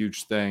 that was a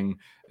huge thing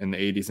in the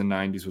 80s and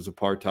 90s was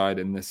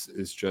apartheid. And this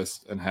is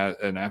just,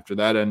 and after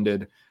that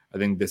ended, I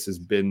think this has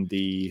been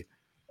the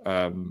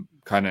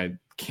kind of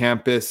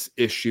campus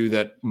issue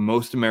that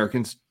most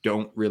Americans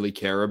don't really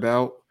care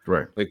about.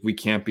 Right. Like, we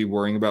can't be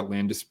worrying about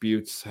land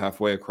disputes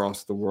halfway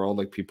across the world.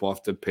 Like, people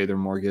have to pay their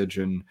mortgage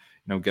and,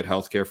 get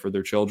healthcare for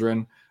their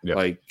children. Yeah.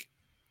 Like,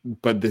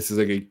 but this is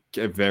like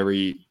a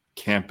very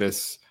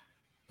campus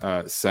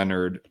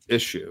centered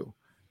issue.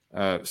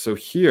 So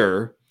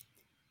here,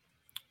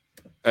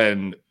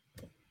 and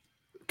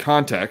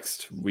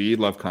context, we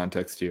love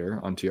context here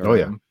on TRM. Oh,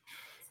 yeah.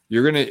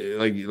 You're going to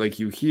like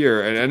you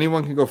hear, and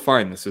anyone can go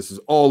find this. This is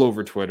all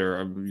over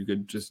Twitter. You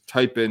could just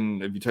type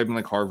in, if you type in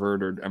like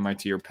Harvard or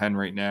MIT or Penn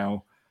right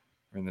now,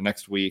 or in the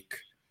next week,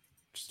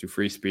 just do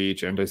free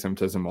speech,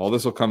 anti-Semitism, all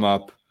this will come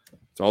up.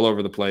 It's all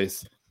over the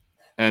place.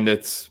 And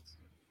it's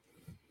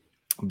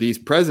these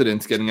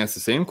presidents getting asked the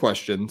same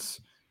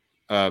questions.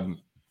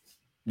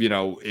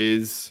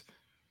 Is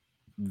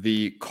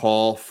the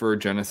call for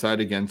genocide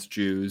against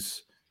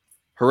Jews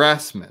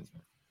harassment?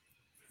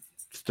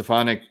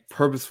 Stefanik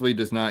purposefully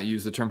does not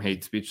use the term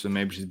hate speech, so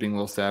maybe she's being a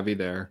little savvy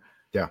there.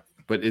 Yeah.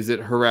 But is it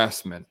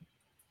harassment?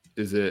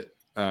 Is it,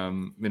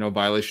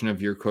 violation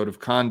of your code of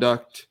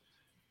conduct?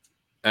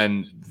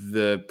 And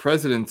the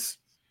presidents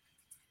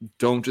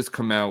don't just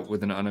come out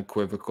with an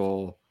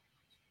unequivocal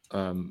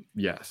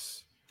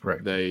yes.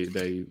 Right.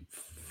 They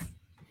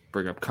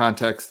bring up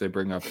context. They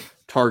bring up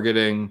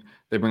targeting.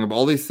 They bring up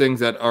all these things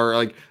that are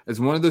like, it's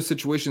one of those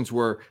situations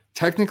where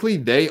technically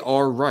they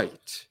are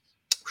right.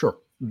 Sure.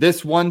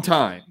 This one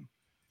time,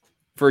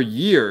 for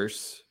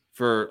years,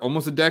 for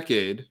almost a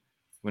decade,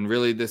 when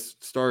really this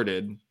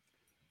started,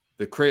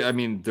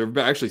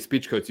 actually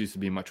speech codes used to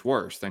be much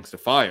worse thanks to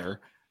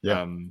fire.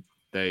 Yeah.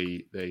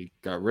 They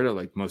got rid of,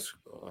 like, most,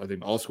 I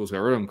think all schools got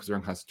rid of them because they're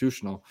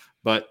unconstitutional,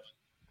 but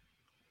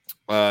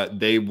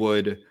they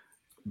would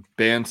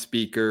ban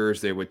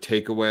speakers. They would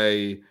take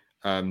away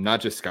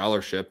not just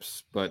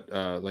scholarships, but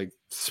like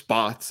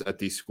spots at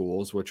these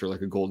schools, which are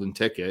like a golden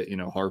ticket.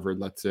 Harvard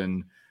lets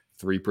in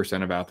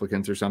 3% of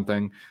applicants or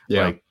something.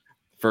 Yeah. Like,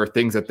 for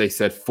things that they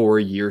said 4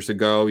 years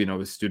ago,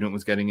 a student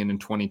was getting in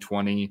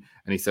 2020,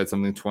 and he said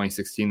something in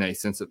 2016 that he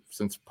since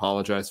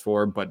apologized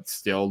for, but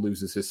still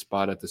loses his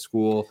spot at the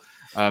school.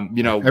 I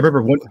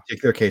remember one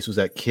particular case was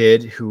that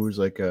kid who was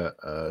like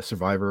a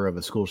survivor of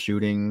a school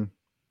shooting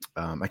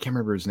I can't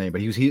remember his name,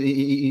 but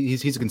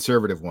he's a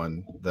conservative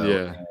one though.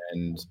 Yeah.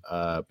 And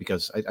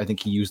because I think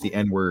he used the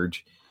N-word.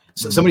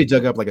 So somebody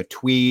dug up like a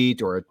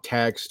tweet or a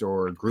text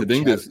or a group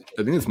chat.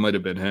 I think this might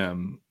have been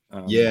him.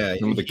 He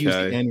used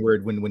the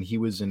N-word when he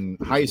was in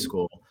high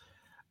school.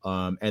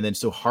 And then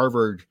so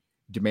Harvard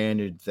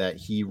demanded that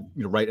he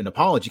write an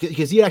apology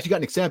because he had actually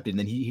gotten accepted, and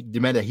then he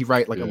demanded that he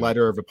write like a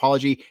letter of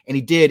apology, and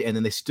he did, and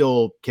then they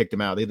still kicked him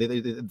out.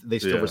 They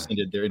still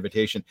rescinded their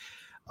invitation.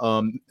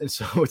 And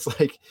so it's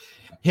like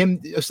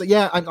him. It's like,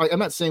 I'm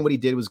not saying what he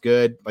did was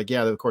good. Like,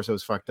 yeah, of course it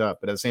was fucked up,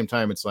 but at the same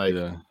time, it's like,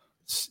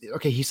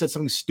 okay, he said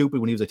something stupid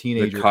when he was a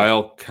teenager.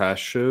 Kyle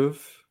Kashuv.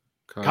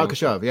 Kyle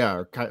Kashuv,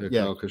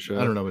 Kyle Kashuv.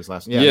 I don't know his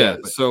last name.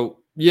 So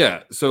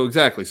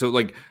exactly. So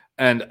like,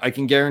 and I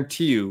can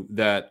guarantee you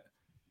that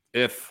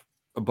if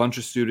a bunch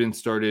of students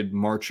started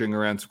marching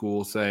around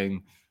school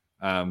saying,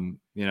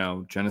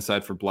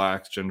 genocide for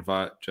blacks,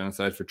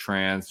 genocide for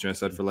trans,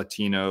 genocide for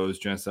Latinos,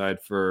 genocide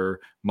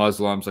for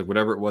Muslims, like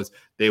whatever it was,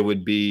 they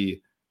would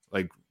be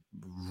like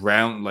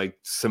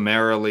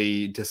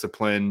summarily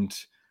disciplined.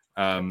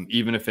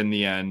 Even if in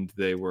the end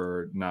they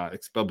were not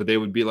expelled, but they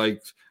would be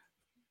like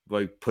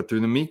put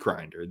through the meat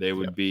grinder. They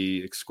would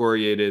be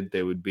excoriated.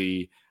 They would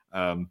be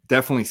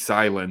definitely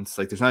silenced.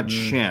 Like there's not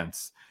a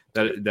chance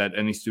that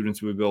any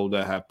students would be able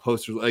to have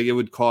posters. Like it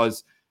would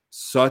cause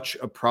such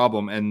a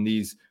problem. And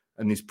these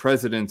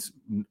presidents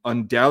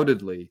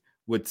undoubtedly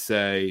would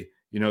say,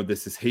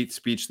 this is hate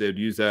speech. They would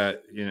use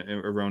that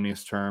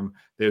erroneous term.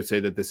 They would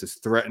say that this is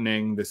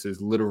threatening. This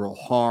is literal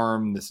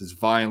harm. This is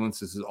violence.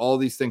 This is all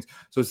these things.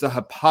 So it's the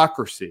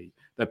hypocrisy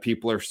that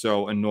people are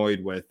so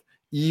annoyed with,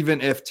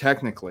 even if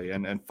technically,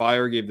 and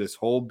Fire gave this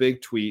whole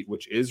big tweet,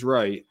 which is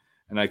right,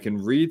 and I can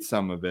read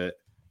some of it.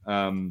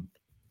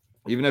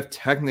 Even if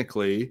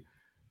technically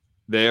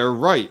they're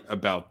right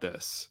about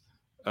this,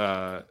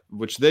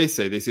 which they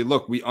say,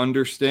 look, we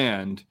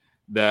understand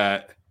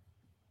that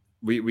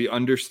we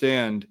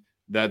understand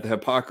that the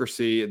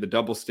hypocrisy, the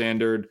double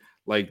standard,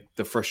 like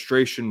the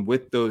frustration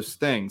with those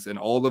things, and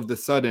all of the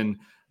sudden,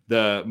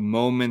 the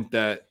moment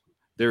that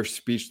their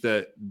speech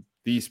that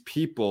these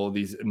people,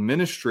 these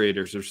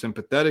administrators are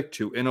sympathetic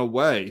to in a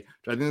way,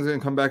 which I think is going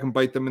to come back and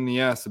bite them in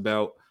the ass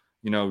about,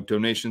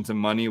 donations and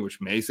money,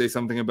 which may say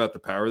something about the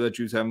power that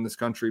Jews have in this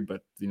country.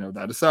 But,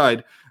 that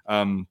aside,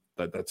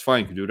 that's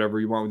fine. You can do whatever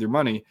you want with your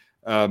money.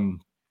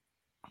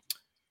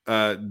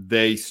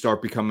 They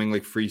start becoming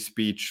like free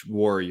speech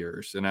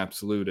warriors and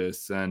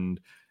absolutists. And,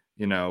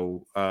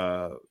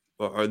 they're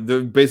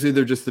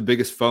just the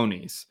biggest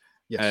phonies.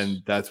 Yes.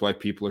 And that's why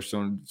people are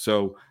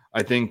so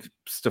I think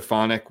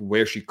Stefanik,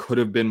 where she could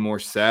have been more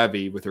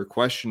savvy with her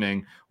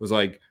questioning, was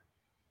like,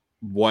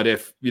 what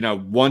if,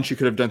 one, she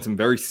could have done some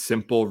very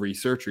simple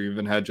research, or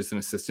even had just an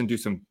assistant do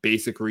some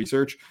basic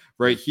research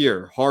right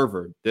here.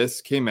 Harvard,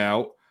 this came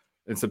out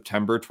in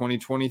September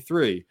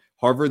 2023.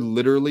 Harvard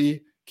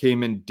literally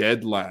came in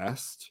dead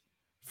last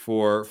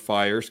for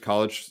Fire's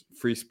college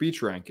free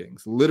speech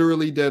rankings,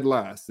 literally dead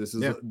last. This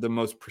is the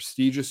most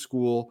prestigious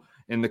school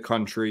in the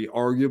country,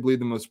 arguably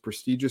the most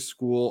prestigious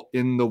school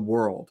in the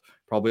world,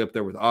 probably up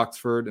there with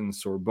Oxford and the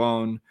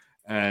Sorbonne.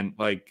 And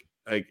like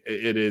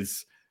it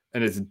is,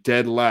 and it's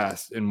dead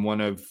last in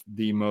one of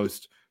the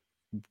most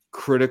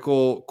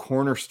critical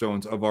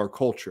cornerstones of our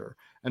culture.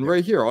 And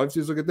right here, all I have to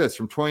do is look at this.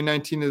 From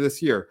 2019 to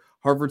this year,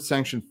 Harvard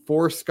sanctioned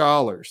 4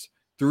 scholars,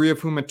 3 of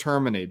whom it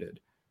terminated,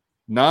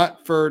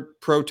 not for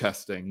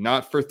protesting,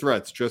 not for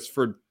threats, just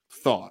for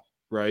thought,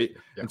 right?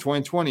 In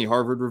 2020,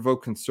 Harvard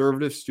revoked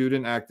conservative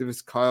student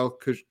activist Kyle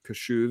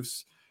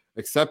Kashuv's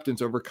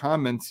acceptance over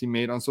comments he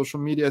made on social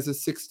media as a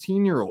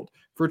 16-year-old,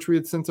 for which we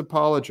had since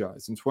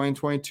apologized. In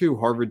 2022,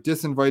 Harvard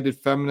disinvited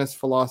feminist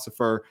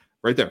philosopher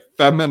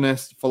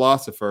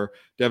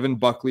Devin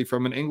Buckley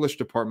from an English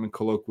department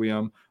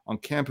colloquium on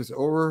campus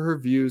over her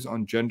views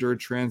on gender and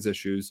trans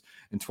issues.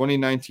 In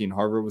 2019,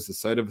 Harvard was the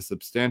site of a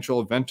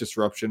substantial event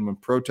disruption when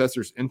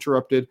protesters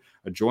interrupted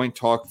a joint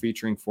talk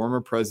featuring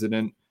former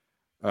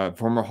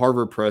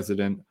Harvard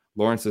president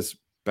Lawrence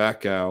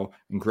Bacow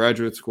and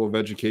Graduate School of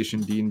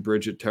Education Dean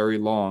Bridget Terry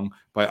Long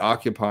by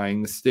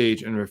occupying the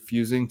stage and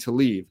refusing to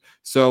leave.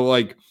 So,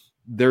 like,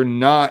 they're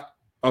not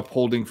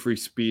upholding free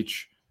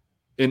speech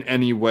in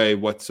any way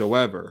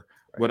whatsoever.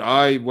 Right. What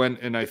I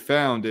went and I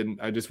found,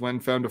 and I just went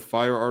and found a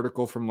Fire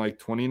article from like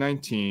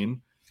 2019.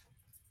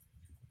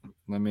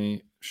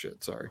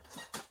 Sorry.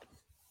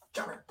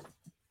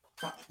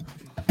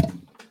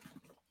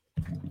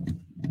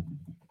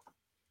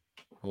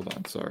 Hold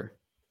on, sorry.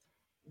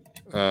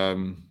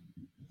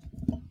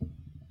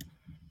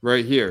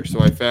 Right here.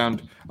 So I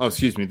found,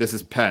 this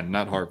is Penn,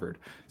 not Harvard.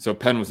 So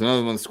Penn was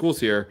another one of the schools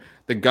here.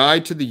 The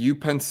Guide to the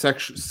UPenn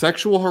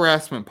Sexual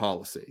Harassment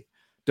Policy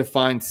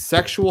defines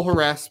sexual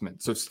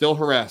harassment, so still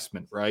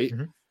harassment, right?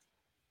 Mm-hmm.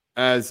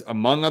 As,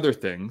 among other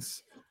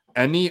things,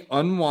 any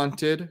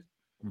unwanted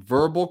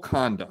verbal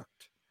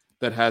conduct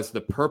that has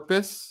the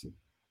purpose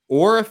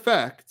or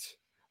effect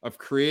of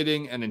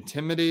creating an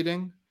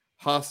intimidating,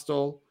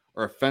 hostile,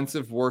 or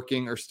offensive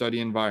working or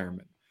study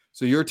environment.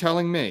 So you're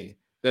telling me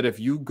that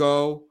if you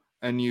go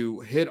and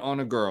you hit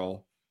on a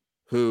girl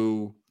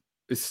who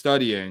is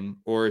studying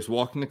or is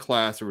walking to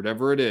class or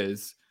whatever it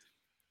is,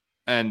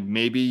 and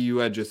maybe you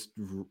had just,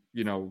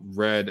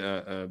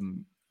 read,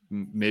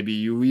 maybe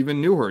you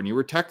even knew her and you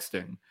were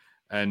texting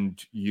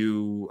and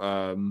you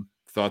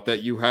thought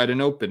that you had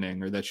an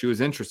opening or that she was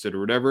interested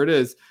or whatever it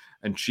is,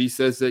 and she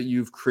says that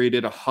you've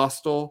created a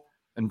hostile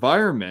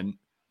environment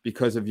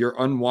because of your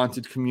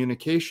unwanted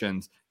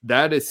communications,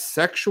 that is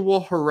sexual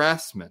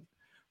harassment.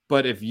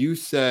 But if you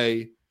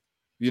say,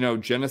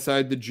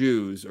 genocide the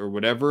Jews or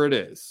whatever it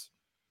is,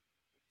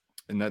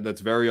 and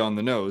that's very on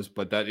the nose,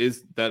 but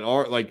this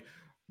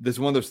is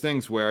one of those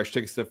things where I should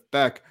take a step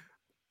back.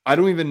 I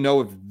don't even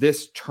know if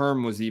this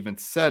term was even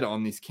said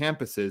on these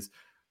campuses,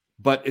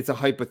 but it's a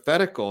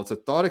hypothetical, it's a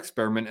thought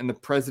experiment, and the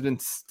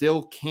president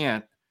still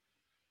can't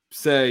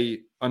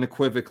say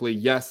unequivocally,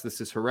 yes, this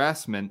is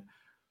harassment.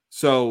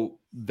 So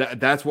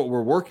that's what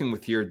we're working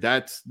with here.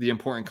 That's the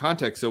important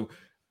context. So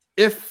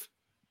if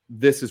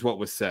this is what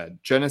was said,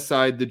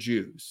 genocide the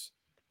Jews,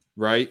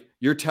 right?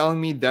 You're telling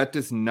me that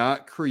does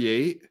not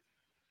create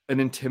an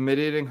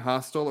intimidating,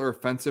 hostile, or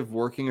offensive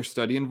working or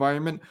study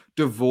environment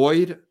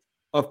devoid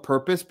of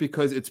purpose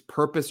because it's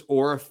purpose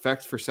or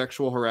effect for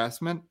sexual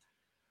harassment?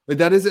 Like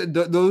that is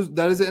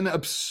an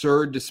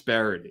absurd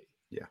disparity.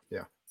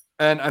 Yeah.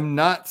 And I'm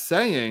not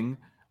saying,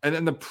 and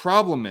then the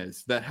problem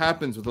is that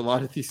happens with a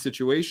lot of these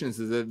situations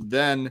is that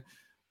then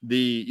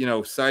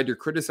the side you're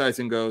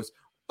criticizing goes,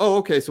 oh,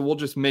 okay, so we'll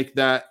just make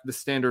that the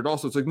standard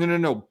also. It's like,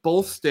 no,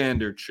 both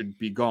standards should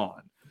be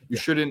gone. You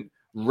shouldn't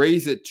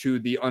raise it to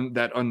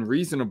that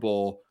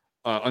unreasonable,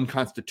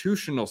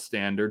 unconstitutional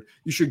standard.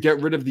 You should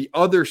get rid of the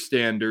other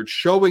standard,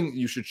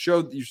 you should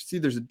see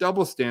there's a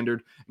double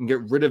standard and get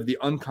rid of the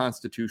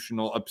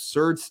unconstitutional,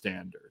 absurd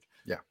standard.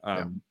 Yeah.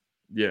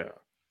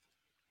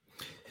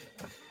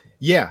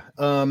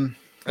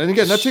 And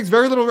again, that takes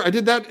very little. I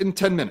did that in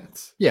 10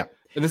 minutes. Yeah.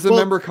 And this is a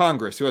member of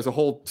Congress who has a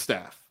whole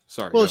staff.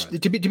 Sorry. Well,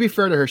 to be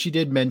fair to her, she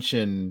did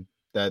mention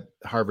that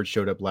Harvard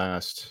showed up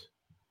last.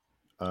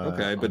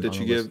 Okay, but did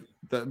she give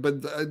that?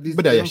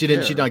 But she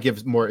did not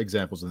give more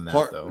examples than that,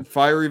 though.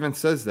 Fire even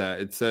says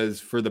that. It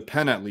says for the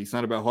Penn, at least,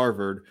 not about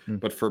Harvard,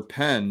 but for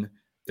Penn,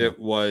 it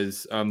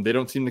was they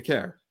don't seem to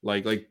care.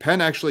 Like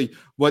Penn actually.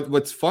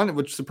 What's fun,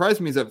 which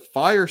surprised me, is that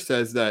Fire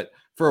says that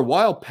for a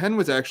while Penn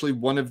was actually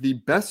one of the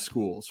best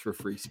schools for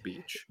free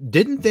speech.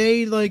 Didn't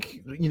they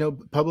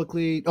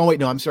publicly? Oh wait,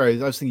 no, I'm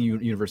sorry. I was thinking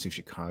University of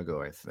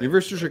Chicago. I think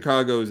University of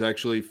Chicago is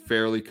actually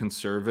fairly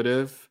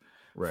conservative.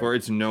 Right.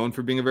 It's known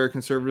for being a very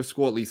conservative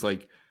school, at least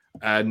like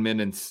admin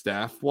and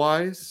staff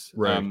wise.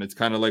 Right. It's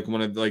kind of like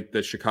one of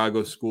the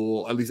Chicago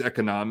school, at least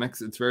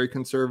economics. It's very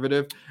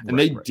conservative, and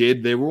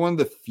they were one of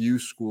the few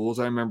schools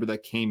I remember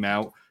that came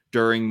out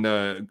during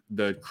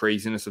the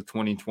craziness of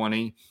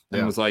 2020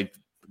 and was like,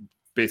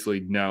 basically,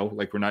 no,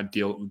 like we're not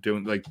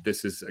doing like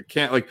this is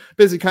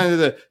basically kind of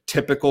the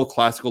typical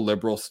classical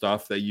liberal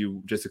stuff that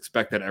you just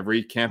expect at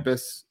every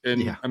campus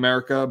in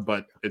America.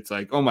 But it's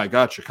like, oh my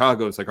God,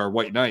 Chicago is like our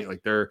white knight.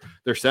 Like they're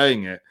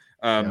saying it.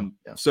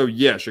 So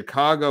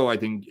Chicago, I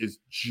think, is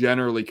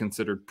generally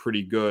considered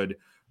pretty good,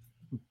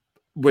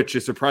 which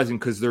is surprising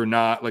because they're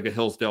not like a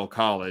Hillsdale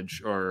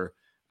College or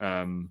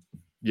a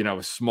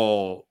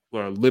small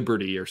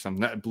Liberty or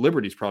something.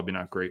 Liberty's probably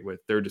not great with.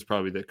 They're just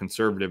probably the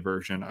conservative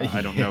version. I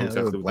don't know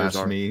exactly what those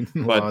are.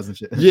 But and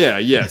shit.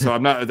 Yeah. So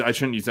I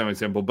shouldn't use that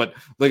example. But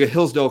like a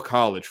Hillsdale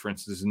College, for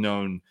instance, is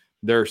known.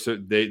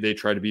 They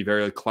try to be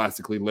very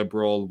classically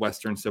liberal,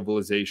 Western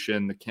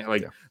civilization.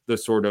 The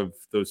sort of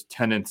those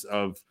tenets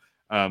of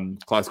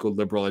classical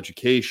liberal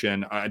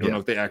education. I don't know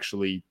if they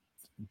actually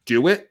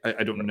do it.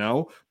 I don't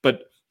know.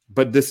 But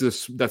that's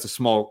a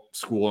small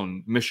school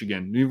in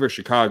Michigan.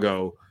 University of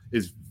Chicago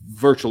is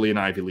virtually an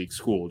Ivy League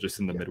school just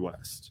in the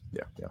Midwest.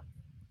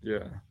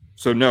 Yeah.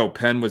 So no,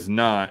 Penn was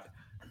not.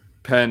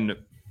 Penn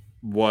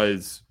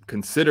was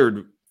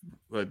considered.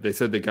 They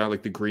said they got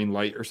like the green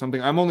light or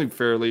something. I'm only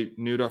fairly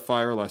new to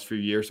Fire last few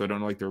years, so I don't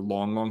know like their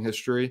long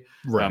history.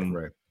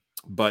 Right.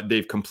 But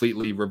they've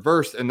completely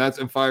reversed,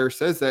 and Fire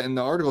says that in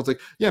the article. It's like,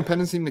 Penn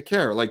doesn't seem to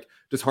care. Like,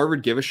 does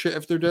Harvard give a shit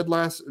if they're dead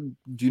last?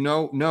 Do you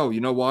know? No.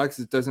 You know why? Because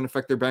it doesn't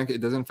affect their bank. It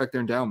doesn't affect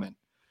their endowment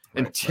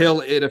until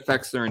it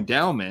affects their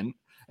endowment.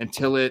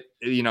 Until it,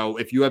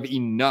 if you have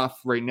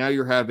enough, right now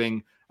you're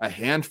having a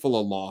handful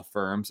of law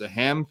firms, a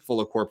handful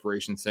of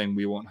corporations saying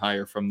we won't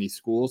hire from these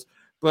schools.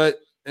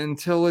 But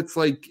until it's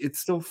like, it's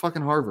still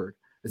fucking Harvard.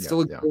 It's still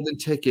a golden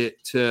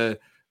ticket to,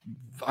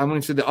 I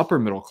wouldn't say the upper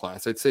middle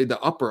class. I'd say the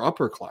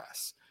upper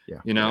class.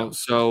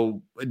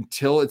 So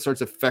until it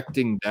starts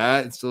affecting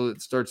that,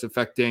 it starts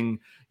affecting,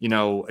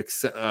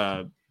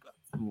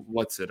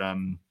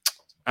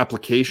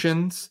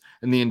 applications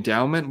and the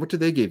endowment. What do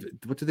they give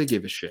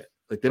a shit?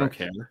 Like they don't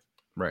care.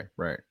 Right.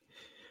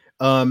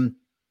 I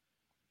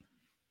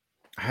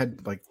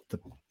had like the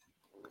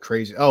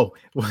crazy. Oh,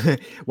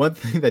 one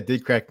thing that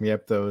did crack me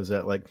up though is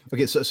that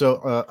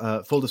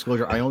so full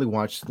disclosure, I only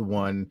watched the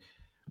one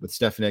with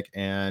Stefanik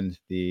and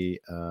the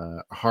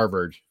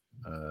Harvard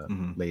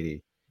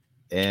lady,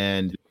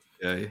 and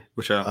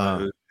which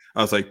I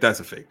was like, that's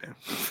a fake name.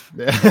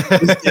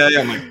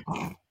 I'm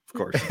like, Of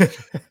course.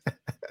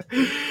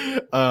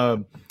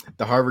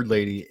 The Harvard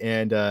lady,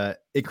 and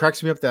it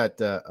cracks me up that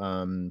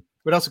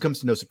what also comes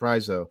to no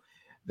surprise though,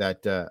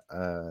 that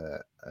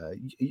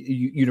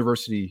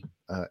university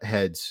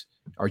heads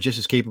are just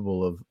as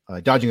capable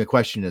of dodging a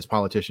question as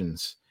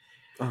politicians.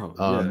 Oh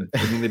yeah,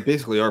 I mean they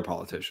basically are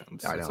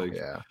politicians. I know, like...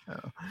 yeah.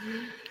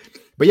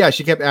 But yeah,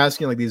 she kept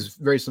asking like these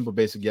very simple,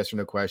 basic yes or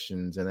no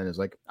questions, and then it's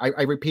like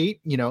I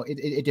repeat,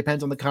 it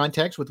depends on the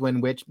context which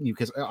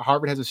because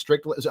Harvard has a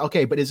strict.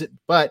 Okay, but is it?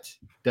 But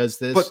does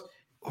this? But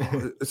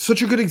it's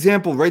such a good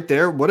example right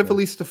there. What if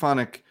Elise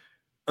Stefanik?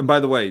 And by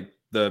the way,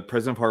 the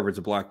president of Harvard's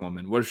a black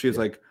woman. What if she was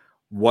like,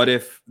 what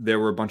if there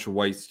were a bunch of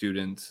white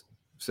students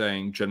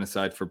saying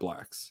genocide for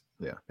blacks?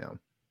 Yeah.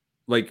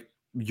 Like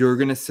you're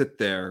gonna sit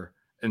there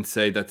and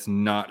say that's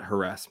not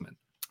harassment,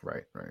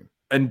 right?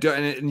 And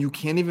you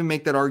can't even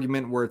make that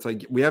argument where it's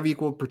like we have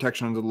equal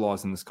protection under the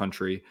laws in this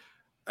country,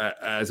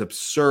 as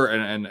absurd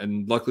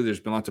and luckily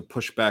there's been lots of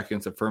pushback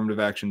against affirmative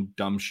action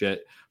dumb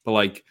shit, but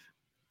like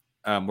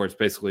where it's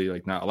basically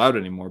like not allowed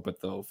anymore,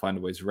 but they'll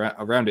find ways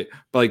around it.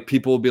 But like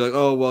people will be like,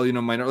 oh well,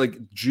 like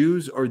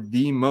Jews are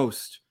the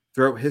most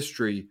throughout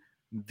history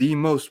the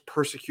most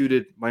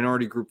persecuted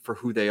minority group for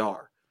who they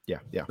are. Yeah.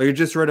 Like I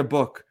just read a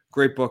book,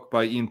 great book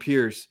by Ian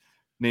Pierce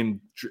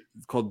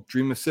called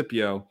Dream of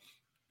Scipio,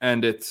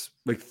 and it's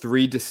like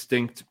 3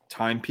 distinct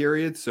time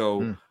periods.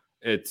 So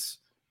it's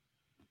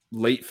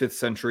late 5th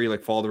century,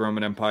 like fall of the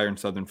Roman Empire in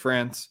southern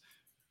France,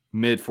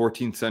 mid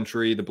 14th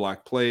century, the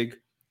Black Plague,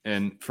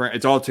 and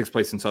it all takes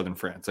place in southern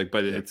France.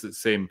 But it's the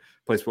same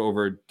place but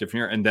over a different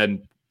year, and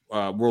then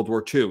World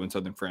War II in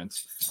southern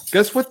France.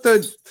 Guess what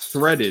the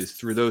thread is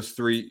through those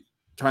 3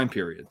 time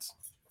periods?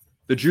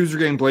 The Jews are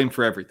getting blamed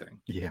for everything.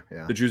 Yeah.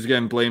 The Jews are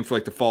getting blamed for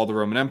like the fall of the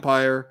Roman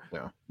Empire,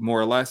 more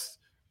or less.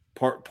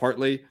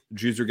 Partly, the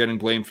Jews are getting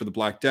blamed for the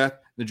Black Death.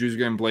 The Jews are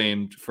getting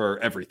blamed for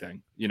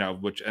everything,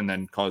 which and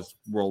then caused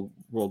World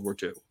War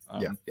II.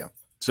 Yeah.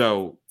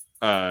 So,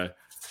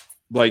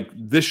 like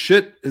this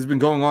shit has been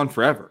going on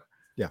forever.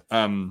 Yeah.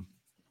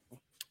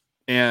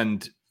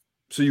 And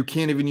so you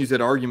can't even use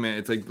that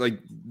argument. It's like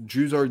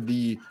Jews are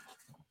they're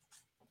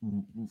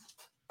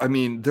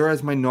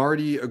as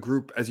minority a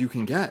group as you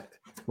can get.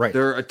 Right.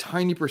 They're a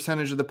tiny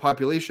percentage of the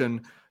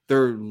population.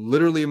 They're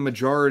literally a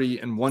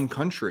majority in one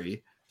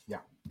country. Yeah.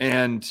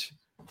 And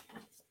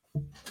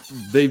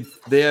they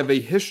have a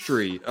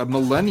history, a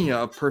millennia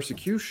of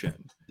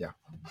persecution. Yeah.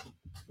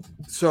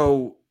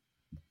 So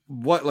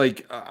what,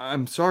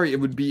 I'm sorry, it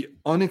would be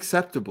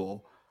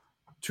unacceptable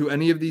to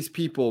any of these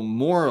people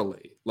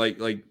morally.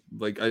 I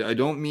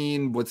don't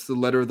mean what's the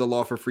letter of the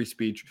law for free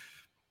speech,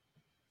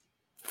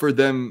 for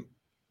them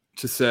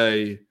to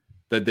say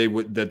that they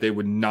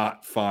would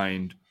not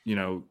find,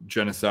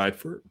 genocide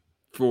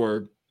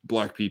for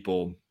black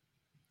people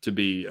to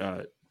be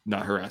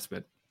not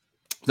harassment.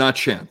 Not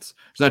a chance.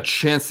 There's not a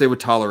chance they would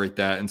tolerate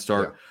that and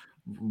start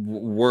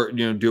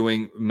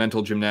doing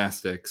mental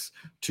gymnastics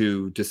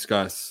to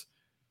discuss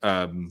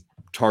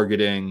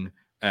targeting,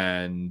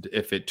 and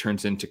if it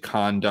turns into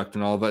conduct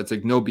and all of that. It's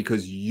like, no,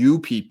 because you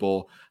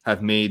people have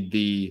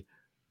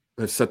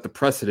set the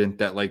precedent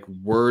that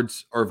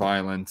words are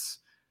violence,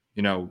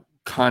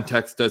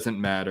 context doesn't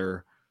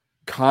matter,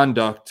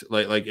 conduct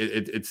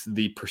it's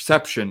the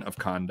perception of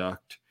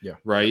conduct,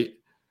 right?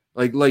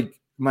 Like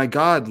my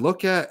God,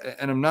 look at,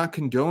 and I'm not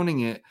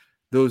condoning it,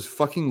 those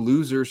fucking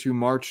losers who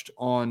marched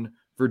on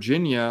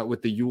Virginia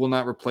with the "You will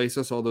not replace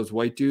us," all those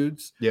white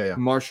dudes who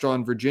marched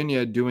on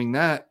Virginia doing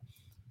that.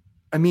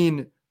 I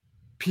mean,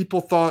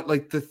 people thought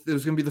it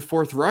was going to be the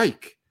Fourth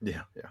Reich.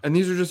 Yeah. And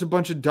these are just a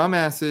bunch of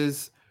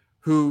dumbasses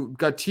who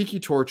got tiki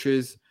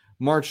torches,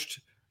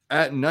 marched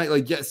at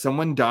night.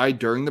 Someone died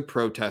during the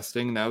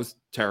protesting, and that was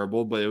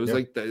terrible, but it was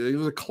it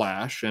was a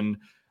clash, and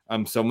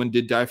someone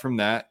did die from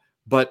that.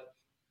 But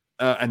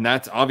and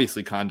that's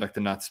obviously conduct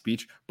and not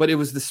speech. But it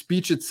was the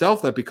speech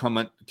itself that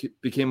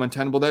became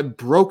untenable, that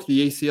broke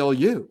the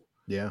ACLU.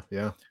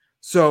 Yeah.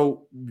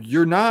 So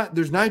there's not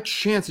a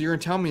chance that you're going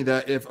to tell me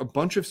that if a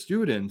bunch of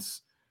students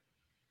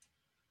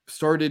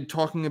started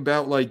talking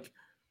about it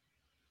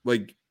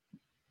wouldn't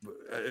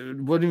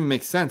even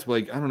make sense.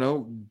 But I don't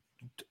know,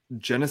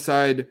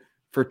 genocide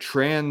for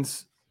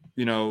trans,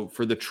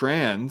 for the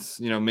trans,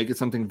 make it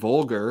something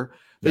vulgar,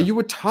 that you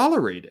would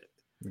tolerate it.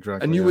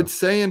 Exactly, and you would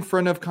say in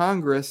front of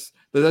Congress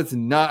that that's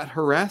not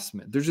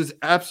harassment. There's just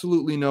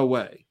absolutely no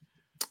way.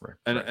 Right.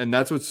 And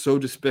that's what's so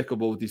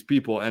despicable with these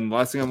people. And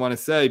last thing I want to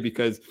say,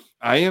 because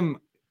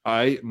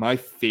my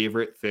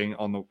favorite thing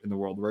in the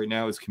world right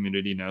now is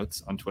community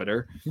notes on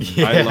Twitter.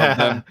 I love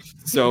them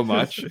so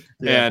much.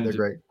 And they're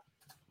great.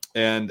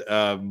 And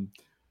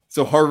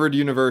so Harvard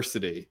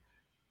University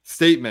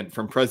statement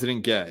from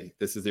President Gay.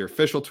 This is their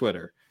official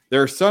Twitter.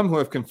 There are some who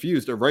have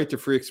confused a right to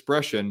free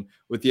expression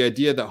with the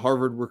idea that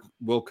Harvard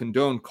will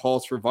condone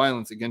calls for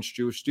violence against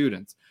Jewish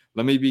students.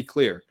 Let me be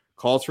clear.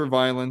 Calls for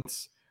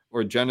violence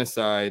or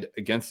genocide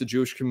against the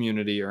Jewish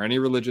community or any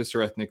religious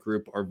or ethnic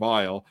group are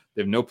vile.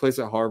 They have no place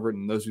at Harvard,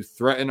 and those who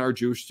threaten our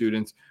Jewish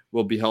students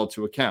will be held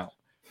to account.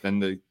 Then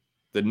the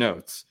the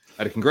notes.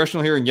 At a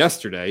congressional hearing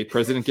yesterday,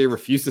 President Gay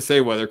refused to say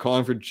whether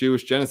calling for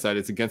Jewish genocide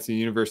is against the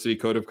university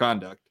code of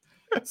conduct.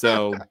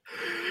 So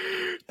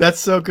that's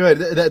so good.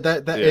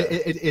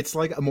 It's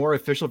like a more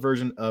official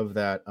version of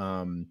that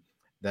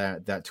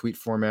that tweet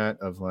format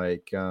of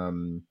like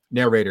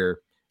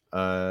narrator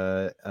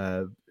where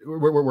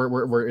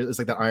it's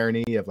like the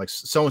irony of like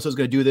so and so is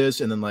going to do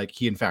this, and then like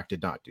he in fact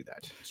did not do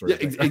that. Yeah,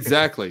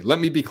 exactly. Let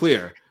me be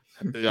clear.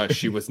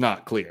 She was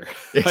not clear.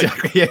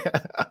 Exactly. Yeah.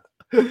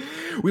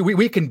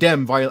 We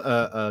condemn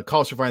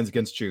calls for violence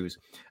against Jews.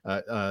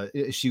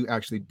 She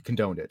actually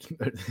condoned it.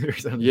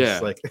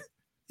 Yeah,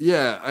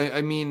 yeah.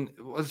 I mean,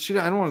 I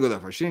don't want to go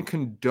that far. She didn't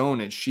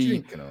condone it.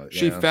 She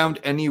found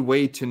any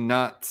way to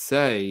not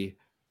say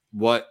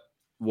what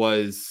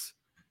was,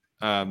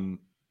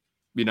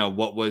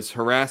 what was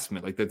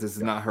harassment. Like that. This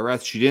is not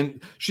harassment. She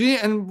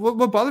didn't. And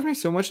what bothers me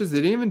so much is they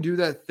didn't even do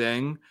that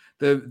thing.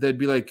 They'd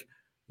be like,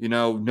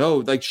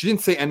 no, like she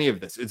didn't say any of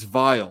this. It's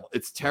vile.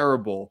 It's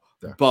terrible.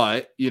 Yeah.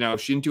 But she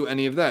didn't do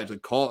any of that.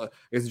 Like call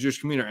as a Jewish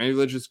community or any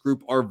religious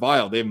group are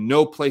vile. They have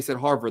no place at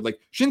Harvard. Like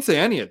she didn't say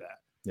any of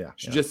that. Yeah.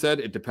 She just said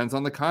it depends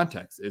on the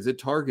context. Is it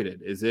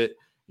targeted? Is it,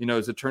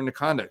 is it turned to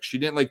conduct? She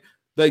didn't like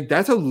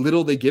that's how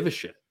little they give a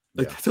shit.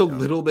 Like that's how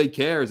little they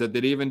care, is that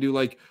they didn't even do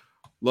like,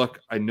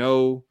 look, I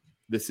know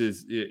this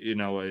is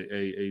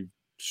a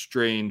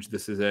strange,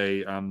 this is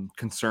a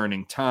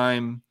concerning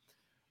time.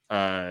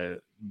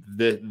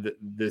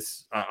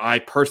 This I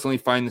personally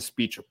find the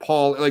speech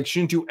appalling. Like she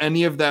didn't do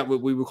any of that,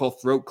 what we would call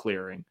throat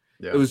clearing.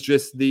 It was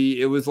just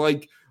it was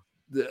like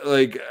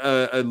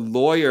a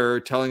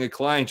lawyer telling a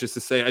client just to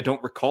say, I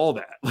don't recall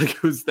that. Like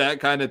it was that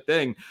kind of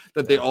thing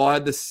that they all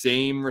had the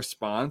same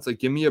response. Like,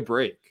 give me a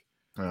break.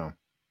 Oh.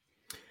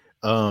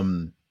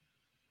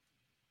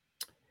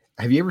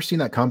 Have you ever seen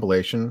that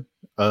compilation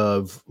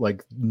of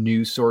like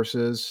news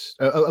sources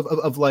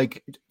of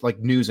like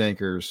news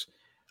anchors,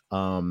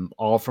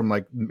 all from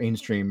like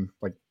mainstream,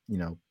 like,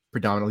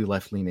 predominantly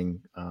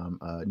left-leaning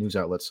news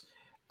outlets,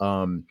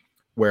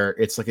 where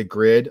it's like a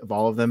grid of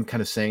all of them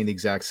kind of saying the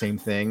exact same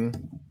thing.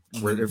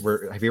 Where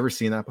have you ever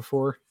seen that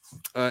before?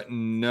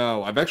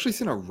 No, I've actually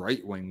seen a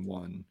right-wing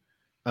one.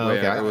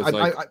 Okay. It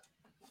was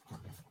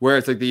where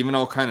it's like they even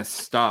all kind of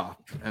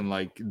stop and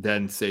like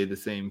then say the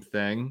same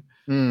thing.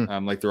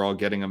 Like they're all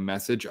getting a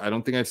message. I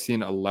don't think I've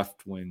seen a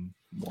left-wing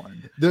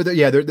one.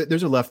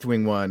 There's a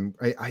left-wing one.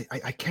 I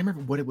can't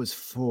remember what it was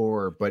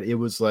for, but it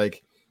was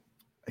like,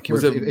 I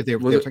can't remember if they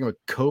were talking about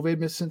COVID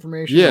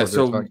misinformation. Yeah,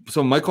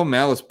 so Michael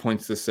Malice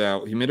points this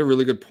out. He made a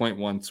really good point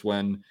once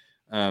when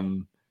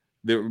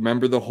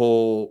remember the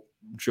whole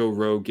Joe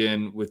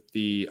Rogan with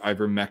the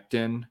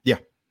ivermectin? Yeah.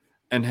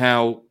 And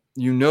how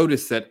you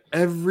notice that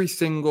every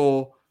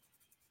single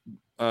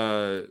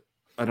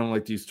I don't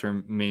like to use the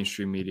term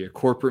mainstream media,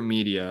 corporate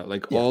media,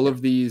 like all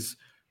of these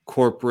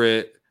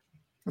corporate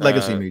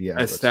legacy media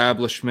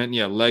establishment,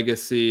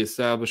 legacy,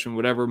 establishment,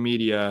 whatever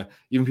media,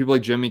 even people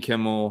like Jimmy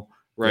Kimmel,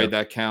 right?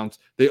 That counts.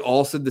 They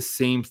all said the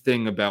same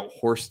thing about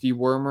horse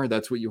dewormer.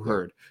 That's what you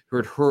heard. You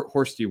heard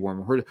horse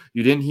dewormer.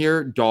 You didn't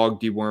hear dog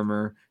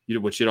dewormer,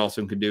 which it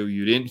also could do.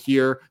 You didn't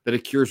hear that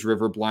it cures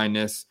river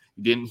blindness.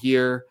 You didn't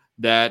hear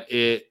that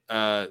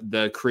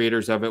the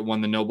creators of it won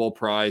the Nobel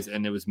Prize,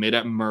 and it was made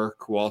at Merck,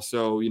 who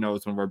also, is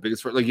one of our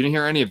biggest. Like, you didn't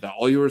hear any of that.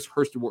 All you heard was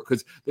horse dewormer,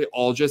 because they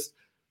all just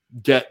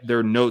get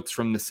their notes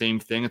from the same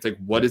thing. It's like,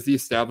 what is the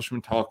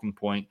establishment talking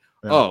point?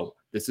 Yeah. Oh,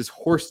 this is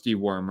horse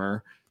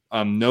dewormer.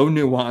 No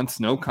nuance,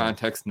 no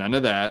context, none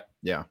of that.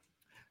 Yeah.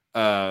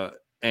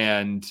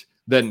 And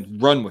then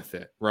run with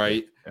it,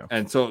 right? Yeah.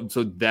 And so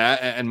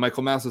that, and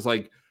Michael Mouse is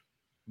like,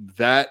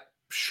 that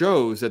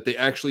shows that they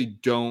actually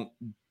don't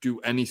do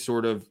any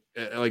sort of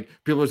like,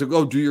 people are like,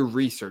 oh, do your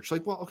research.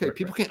 Like, well, okay,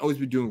 people can't always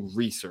be doing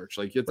research.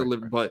 Like, you have to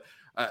live, but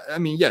I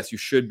mean, yes, you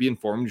should be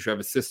informed. You should have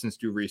assistants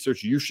do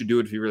research. You should do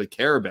it if you really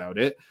care about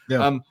it.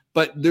 Yeah.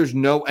 But there's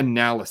no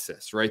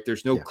analysis, right?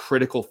 There's no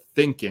critical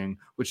thinking,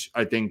 which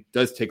I think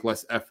does take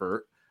less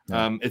effort.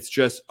 Yeah. It's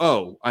just,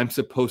 oh, I'm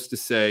supposed to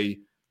say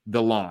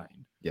the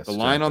line. Yes, the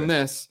line on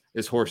this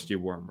is horse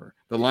dewormer.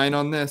 The line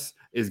on this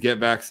is get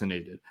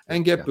vaccinated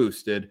and get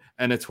boosted,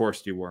 and it's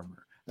horse dewormer.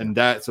 And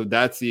that's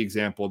the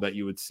example that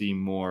you would see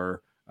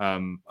more.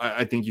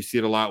 I think you see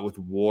it a lot with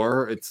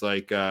war. It's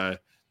like, I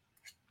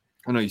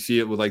don't know, you see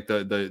it with like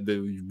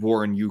the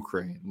war in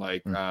Ukraine,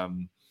 like what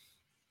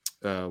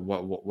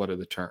are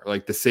the terms?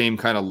 Like the same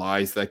kind of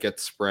lies that get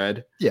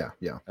spread. Yeah.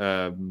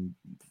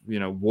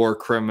 War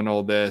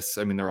criminal. This,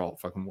 I mean, they're all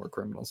fucking war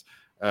criminals.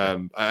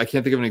 I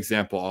can't think of an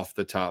example off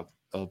the top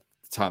of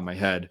my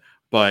head,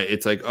 but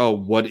it's like, oh,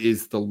 what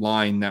is the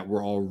line that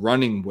we're all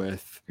running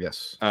with?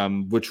 Yes.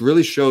 Which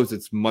really shows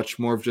it's much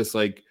more of just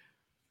like,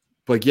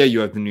 you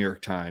have the New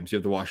York Times, you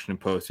have the Washington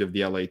Post, you have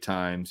the LA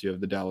Times, you have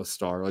the Dallas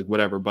Star, like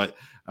whatever. But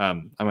I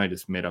might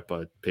just made up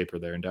a paper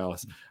there in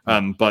Dallas.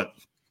 But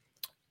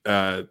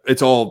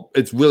it's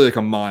really like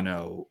a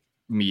mono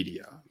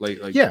media.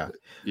 Yeah.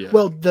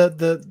 Well,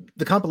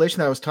 the compilation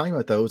that I was talking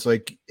about, though, it's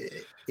like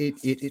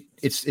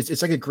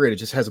it's like a grid. It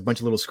just has a bunch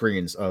of little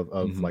screens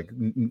of like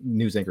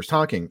news anchors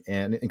talking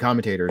and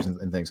commentators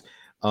and things.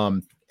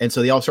 And And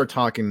so they all start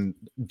talking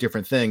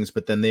different things,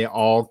 but then they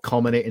all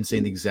culminate in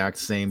saying the exact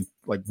same,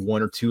 like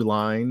one or two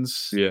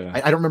lines. Yeah.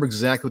 I don't remember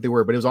exactly what they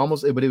were, but it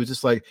was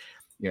just like,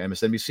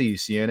 MSNBC,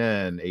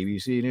 CNN,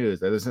 ABC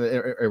News. It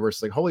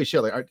was like, holy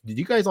shit. Like, did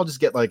you guys all just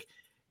get like,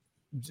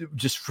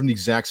 just from the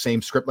exact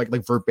same script,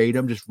 like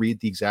verbatim, just read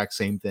the exact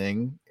same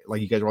thing?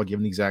 Like you guys are all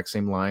given the exact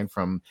same line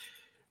from.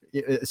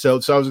 So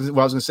what I was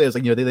going to say is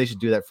like, they should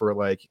do that for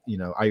like,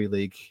 Ivy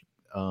League,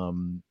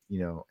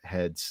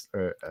 heads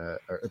or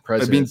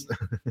presidents. I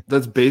mean,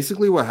 that's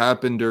basically what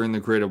happened during the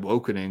Great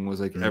Awakening. Was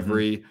like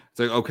it's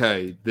like,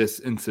 okay, this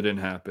incident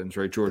happens,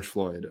 right? George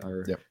Floyd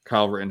or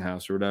Kyle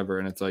Rittenhouse or whatever,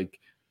 and it's like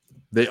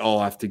they all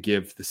have to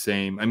give the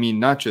same. I mean,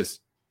 not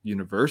just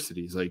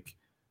universities. Like,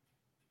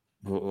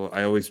 well,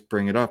 I always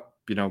bring it up.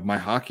 My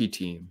hockey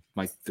team,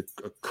 like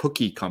a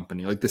cookie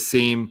company, like the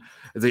same.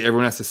 It's like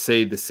everyone has to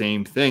say the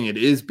same thing. It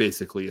is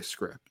basically a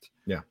script.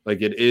 Yeah,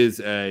 like it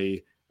is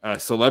a.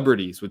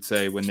 Celebrities would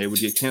say when they would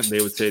get canceled,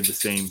 they would say the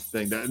same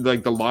thing. That,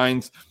 like the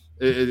lines,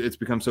 it's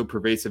become so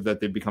pervasive that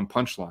they become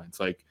punchlines,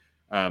 like,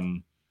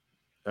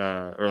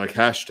 or like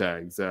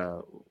hashtags.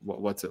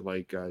 What's it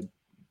like?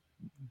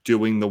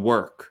 Doing the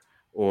work,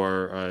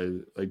 or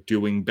like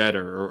doing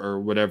better,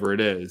 or whatever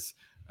it is.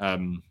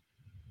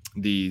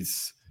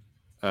 These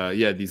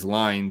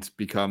lines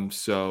become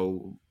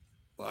so.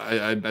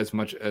 As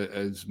much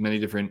as many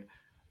different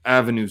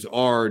avenues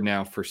are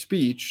now for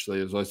speech. So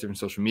there's lots of different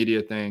social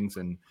media things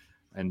and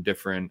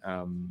different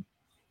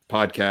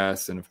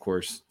podcasts, and of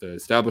course the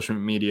establishment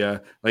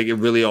media. Like it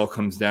really all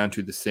comes down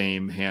to the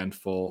same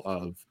handful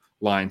of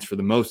lines for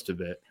the most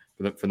of it,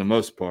 for the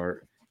most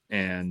part.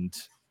 And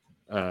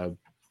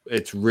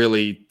it's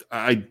really,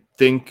 I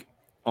think,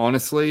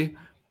 honestly,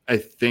 I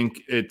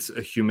think it's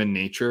a human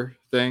nature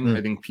thing.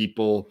 I think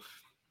people.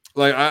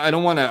 Like I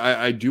don't want to.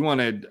 I don't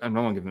want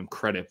to give them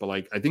credit, but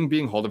like I think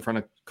being hauled in front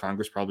of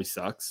Congress probably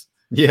sucks.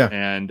 Yeah.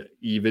 And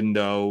even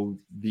though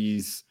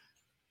these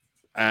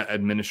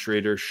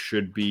administrators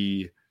should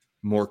be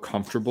more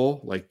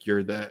comfortable, like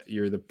you're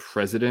the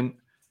president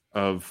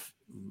of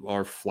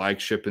our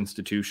flagship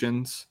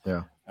institutions.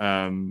 Yeah.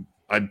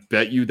 I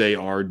bet you they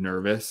are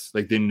nervous.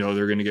 Like they know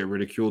they're going to get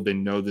ridiculed. They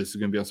know this is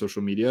going to be on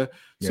social media.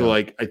 So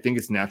like I think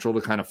it's natural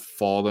to kind of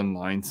fall in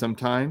line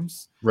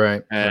sometimes.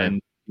 Right.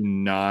 And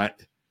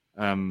not.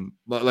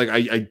 Like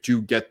I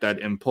do get that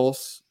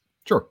impulse.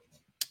 Sure.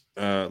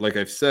 Like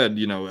I've said,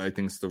 I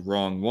think it's the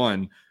wrong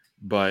one,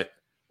 but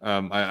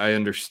I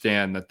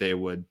understand that they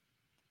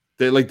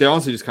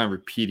honestly just kind of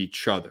repeat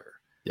each other.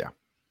 Yeah.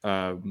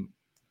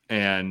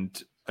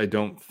 And I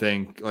don't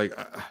think like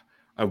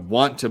I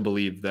want to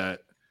believe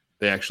that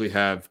they actually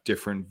have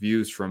different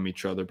views from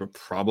each other, but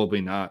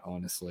probably not,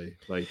 honestly,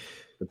 like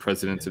the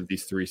presidents of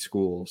these three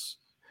schools.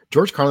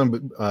 George Carlin,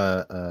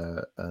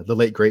 the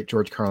late great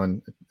George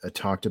Carlin, was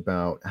talking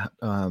about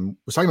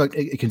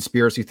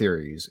conspiracy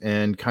theories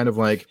and kind of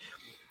like,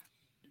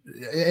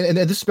 and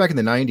this is back in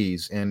the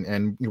 90s,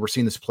 and we're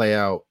seeing this play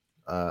out.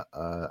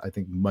 I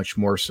think much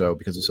more so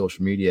because of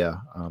social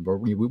media, but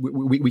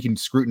we can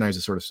scrutinize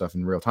this sort of stuff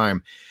in real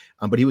time.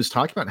 But he was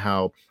talking about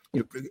how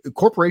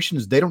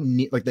corporations, they don't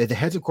need, like the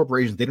heads of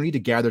corporations, they don't need to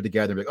gather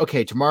together and be like,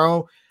 okay,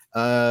 tomorrow.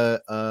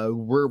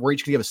 We're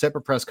each gonna have a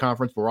separate press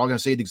conference, but we're all gonna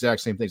say the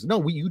exact same things.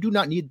 No, you do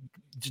not need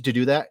to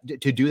do that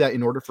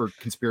in order for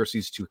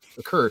conspiracies to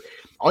occur.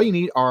 All you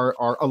need are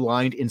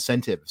aligned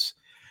incentives.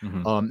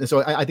 And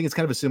so I think it's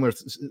kind of a similar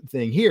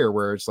thing here,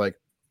 where it's like,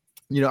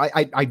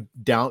 I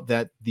doubt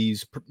that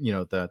these,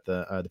 that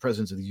the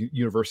presidents of the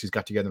universities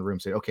got together in the room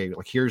and said, okay,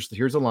 like here's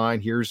a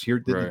line,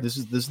 this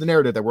is the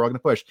narrative that we're all going to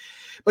push.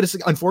 But it's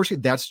like,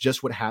 unfortunately, that's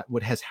just what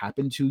has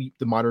happened to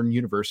the modern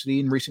university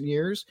in recent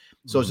years.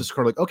 So it's just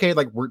kind of like, okay,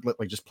 like we're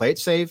like, just play it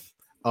safe.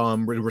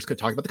 We're just going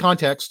to talk about the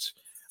context.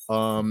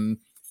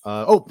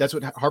 That's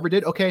what Harvard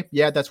did. Okay,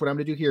 yeah, that's what I'm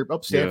going to do here.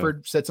 Oh,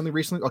 Stanford said something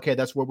recently. Okay,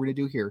 that's what we're going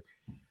to do here.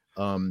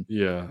 I'm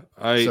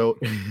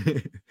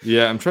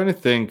trying to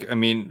think. I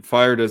mean,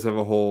 Fire does have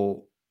a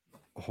whole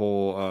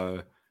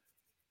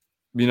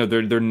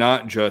they're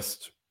not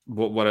just,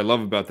 what I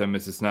love about them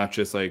is it's not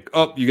just like,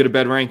 oh, you get a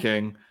bad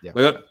ranking, like,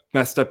 oh,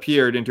 messed up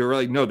here, didn't do it right.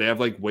 Like, no, they have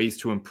like ways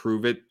to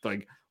improve it,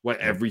 like what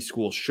every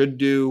school should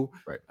do.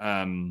 Right.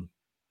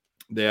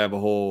 They have a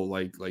whole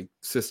like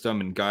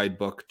system and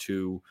guidebook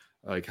to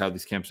like how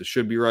these campuses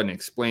should be run,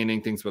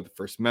 explaining things about the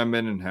First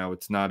Amendment and how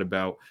it's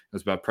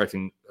about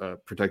protecting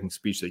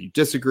speech that you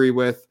disagree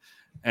with.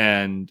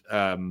 And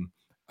I'm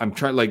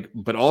trying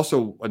but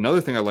also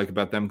another thing I like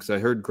about them, because I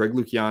heard Greg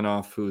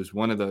Lukianoff, who's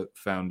one of the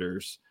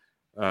founders,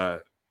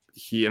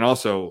 and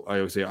also I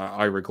always say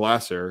Ira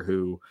Glasser,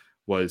 who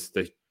was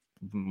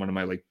one of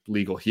my like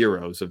legal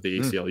heroes of the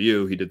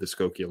ACLU. He did the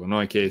Skokie,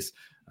 Illinois case.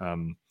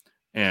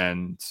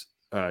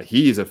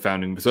 He's a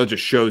founding, so it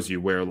just shows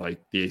you where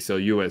like the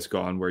ACLU has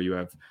gone, where you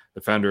have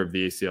the founder of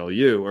the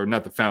ACLU, or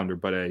not the founder,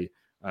 but a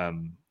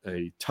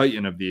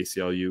titan of the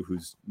ACLU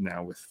who's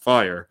now with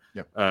Fire.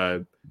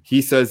 Yep.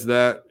 He says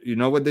that,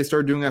 what they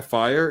started doing at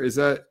Fire is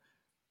that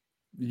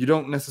you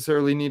don't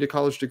necessarily need a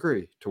college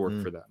degree to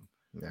work for them.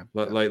 Yeah.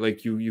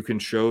 Like you can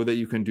show that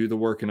you can do the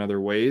work in other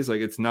ways.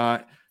 Like it's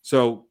not.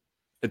 So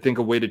I think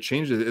a way to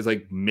change it is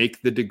like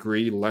make the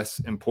degree less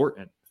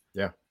important.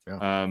 Yeah.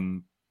 Yeah.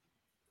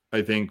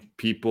 I think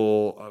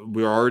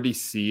we're already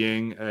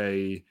seeing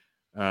a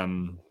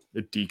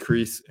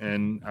decrease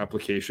in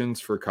applications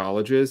for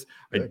colleges.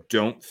 Good. I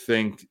don't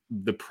think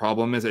the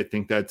problem is, I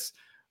think that's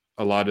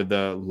a lot of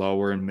the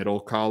lower and middle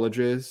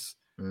colleges.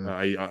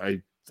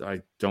 I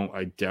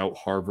doubt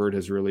Harvard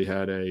has really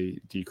had a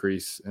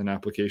decrease in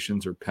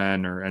applications, or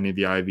Penn, or any of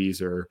the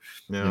Ivies, or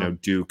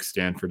Duke,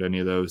 Stanford, any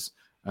of those.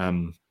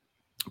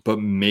 But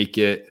make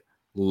it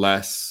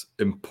less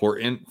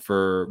important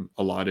for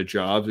a lot of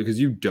jobs, because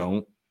you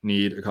don't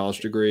need a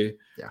college degree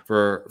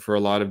for a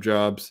lot of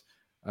jobs.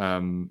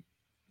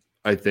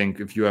 I think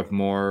if you have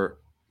more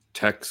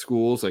tech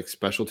schools, like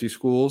specialty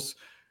schools,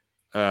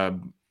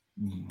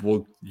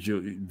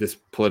 this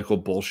political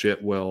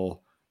bullshit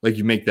will, like,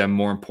 you make them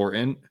more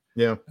important.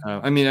 Yeah.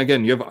 I mean,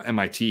 again, you have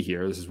MIT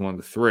here. This is one of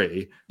the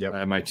three. Yep.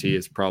 MIT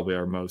is probably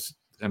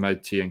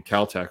MIT and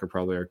Caltech are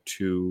probably our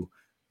two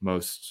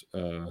most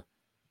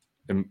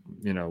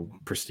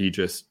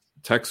prestigious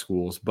tech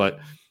schools. But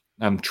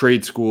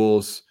trade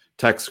schools,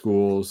 tech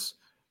schools,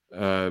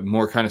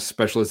 more kind of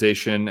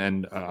specialization,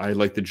 and I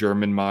like the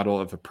German model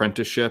of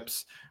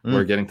apprenticeships,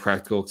 where getting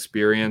practical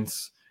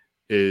experience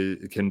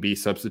can be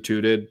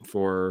substituted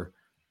for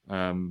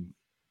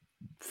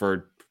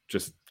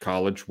just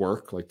college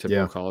work, like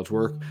typical college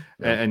work.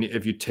 And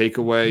if you take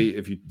away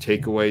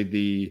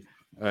the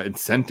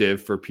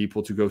incentive for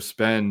people to go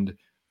spend,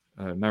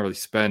 not really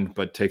spend,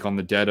 but take on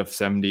the debt of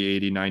 70,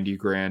 80, 90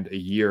 grand a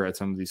year at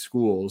some of these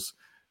schools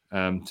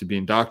to be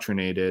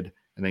indoctrinated,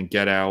 and then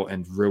get out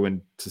and ruin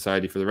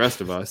society for the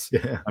rest of us,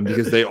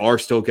 because they are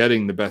still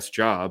getting the best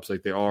jobs.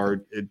 Like they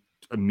are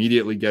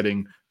immediately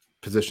getting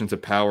positions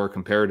of power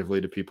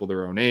comparatively to people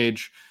their own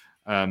age.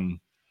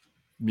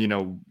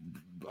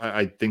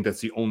 I think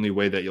that's the only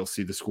way that you'll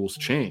see the schools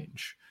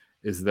change,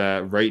 is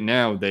that right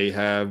now they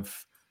have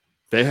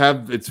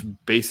it's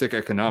basic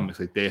economics.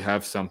 Like they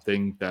have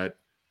something that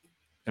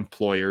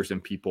employers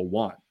and people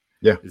want.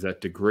 Is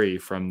that degree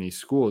from these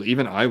schools.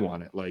 Even I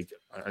want it. Like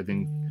I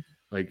think,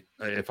 like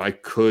if I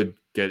could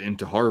get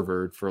into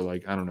Harvard for,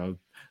 like, I don't know,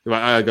 if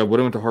I would have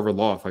went to Harvard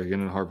Law, if I could get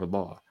into Harvard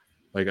Law,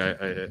 like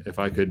if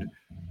I could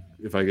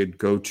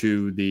go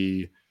to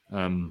the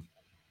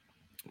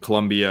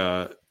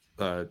Columbia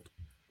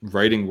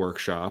writing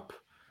workshop,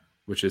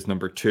 which is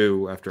number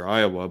 2 after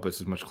Iowa, but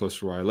it's much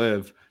closer to where I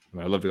live. I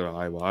mean, I'd love to go to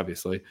Iowa,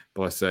 obviously,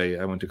 but let's say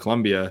I went to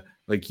Columbia,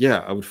 like,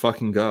 I would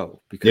fucking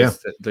go,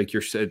 because like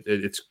you're said,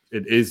 it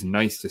is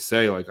nice to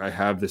say, like, I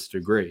have this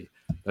degree.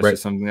 That's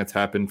just something that's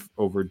happened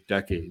over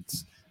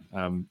decades.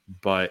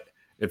 But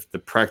if the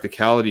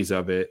practicalities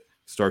of it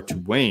start to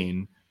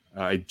wane,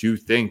 I do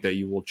think that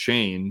you will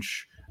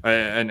change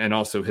and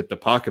also hit the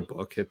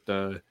pocketbook, hit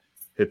the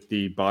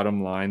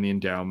bottom line, the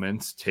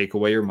endowments, take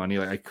away your money.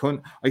 Like I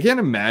can't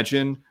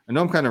imagine. I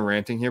know I'm kind of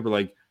ranting here, but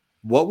like,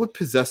 what would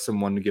possess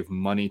someone to give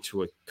money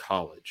to a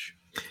college?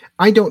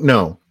 I don't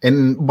know.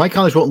 And my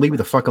college won't leave me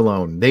the fuck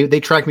alone. They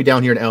track me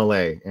down here in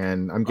LA,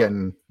 and I'm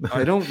getting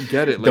I don't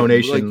get it.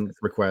 Donation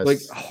requests. Like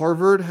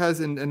Harvard has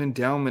an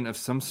endowment of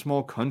some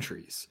small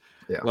countries.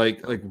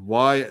 Like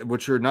why,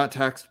 which are not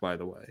taxed, by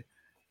the way.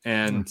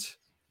 And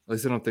at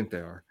least I don't think they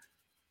are.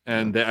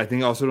 And I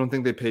think also don't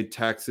think they pay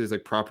taxes,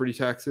 like property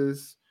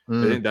taxes.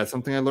 I think that's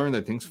something I learned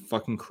that I think's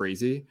fucking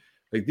crazy.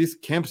 Like these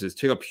campuses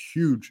take up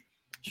huge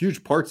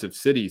parts of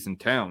cities and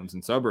towns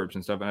and suburbs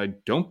and stuff. And I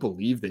don't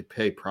believe they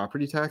pay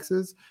property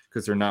taxes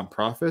because they're not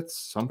profits,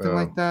 something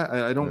like that.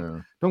 I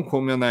don't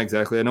quote me on that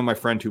exactly. I know my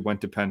friend who went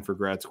to Penn for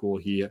grad school,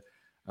 he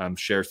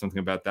shared something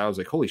about that. I was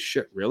like, holy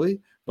shit, really?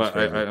 But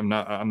I'm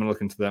going to look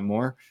into that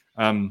more.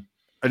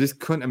 I just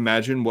couldn't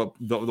imagine what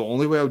the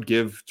only way I would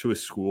give to a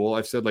school.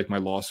 I've said, like, my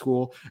law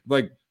school,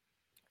 like,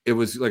 it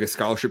was like a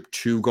scholarship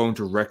to going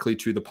directly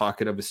to the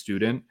pocket of a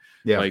student.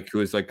 Like, it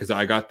was like, because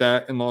I got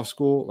that in law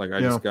school. Like,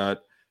 I just got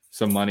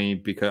some money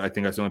because I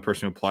think I was the only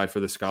person who applied for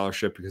the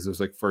scholarship, because it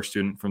was like first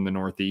student from the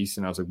Northeast,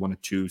 and I was like one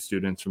of 2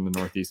 students from the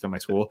Northeast at my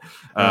school.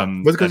 Was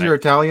it because you're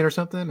Italian or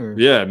something? Or?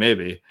 Yeah,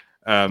 maybe.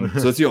 So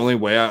that's the only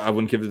way. I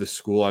wouldn't give to the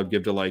school. I would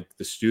give to like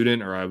the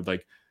student, or I would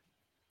like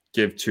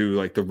give to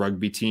like the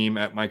rugby team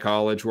at my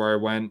college where I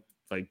went.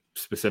 Like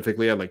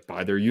specifically, I'd like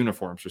buy their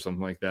uniforms or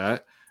something like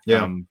that.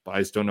 But I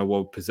just don't know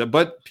what possess.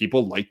 But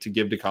people like to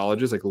give to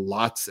colleges like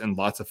lots and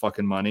lots of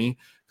fucking money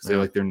because they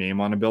like their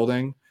name on a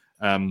building.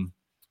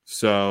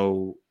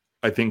 So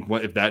I think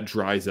if that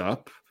dries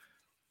up,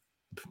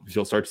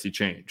 you'll start to see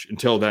change.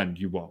 Until then,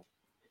 you won't.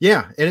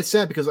 Yeah, and it's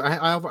sad because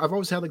I've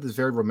always had like this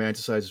very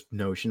romanticized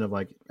notion of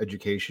like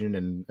education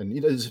and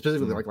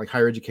specifically like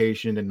higher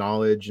education and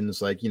knowledge, and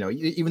it's like,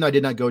 even though I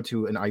did not go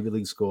to an Ivy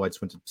League school, I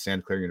just went to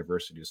Santa Clara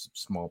University, a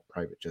small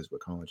private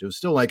Jesuit college. It was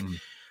still like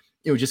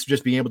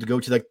just being able to go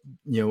to like,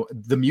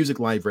 the music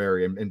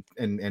library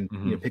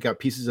and pick out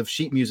pieces of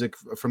sheet music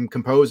from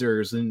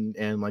composers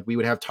and like we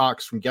would have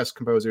talks from guest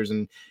composers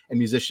and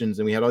musicians,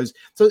 and we had all these.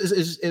 So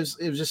it was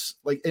just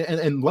like,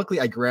 and luckily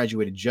I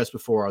graduated just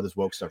before all this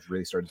woke stuff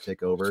really started to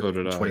take over in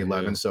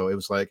 2011. Yeah. So it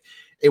was like,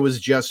 it was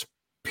just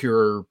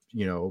pure,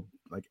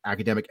 like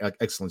academic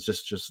excellence,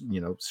 just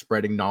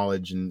spreading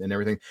knowledge and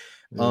everything.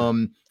 Yeah.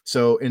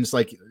 So, and it's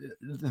like,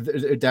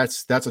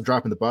 that's a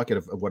drop in the bucket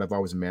of what I've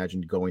always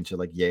imagined going to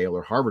like Yale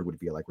or Harvard would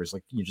be like, where it's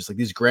like, just like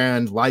these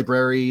grand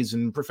libraries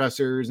and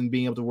professors and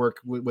being able to work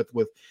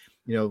with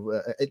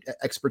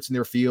experts in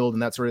their field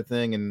and that sort of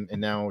thing. And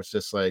now it's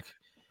just like,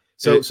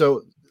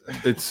 so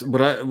it's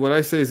what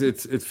I say is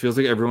it feels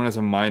like everyone has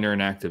a minor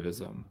in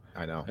activism.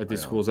 I know at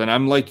these schools. And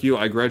I'm like you,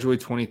 I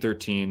graduated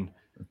 2013,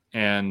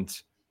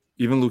 and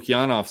even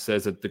Lukyanov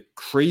says that the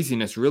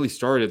craziness really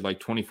started like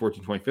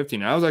 2014,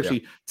 2015. And I was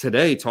actually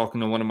today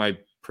talking to one of my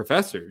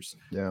professors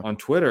on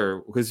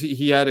Twitter because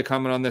he had a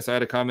comment on this. I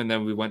had a comment,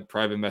 then we went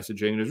private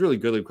messaging. It was really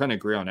good. We kind of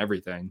agree on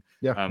everything.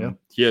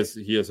 He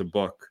has a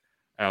book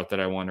out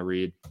that I want to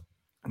read,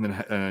 and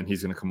then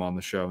he's going to come on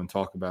the show and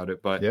talk about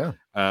it. But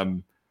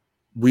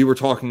we were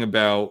talking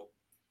about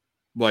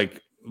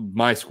like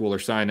my school or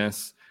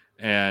Sinus,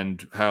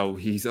 and how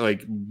he's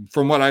like,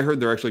 from what I heard,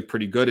 they're actually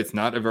pretty good. It's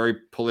not a very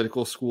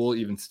political school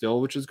even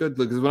still, which is good.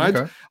 Because when I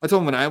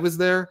told him when I was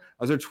there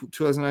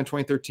 2009,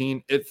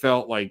 2013, it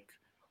felt like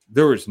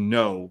there was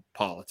no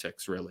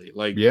politics really.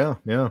 Like,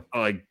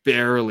 like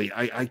barely.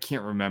 I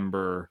can't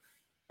remember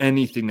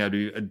anything that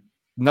would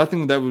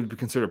nothing that would be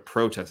considered a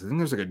protest. I think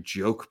there's like a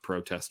joke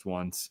protest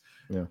once.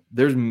 Yeah.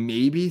 There's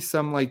maybe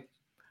some like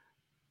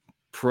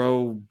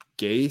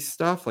pro-gay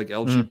stuff, like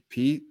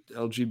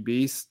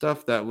LGBT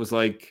stuff that was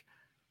like,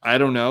 I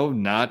don't know,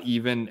 not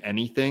even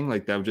anything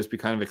like that would just be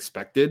kind of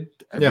expected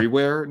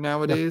everywhere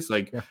nowadays.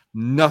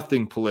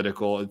 Nothing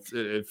political.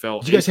 It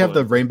felt. Did you guys have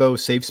the rainbow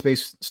safe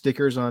space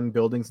stickers on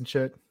buildings and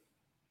shit?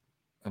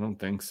 I don't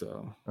think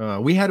so.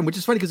 We had them, which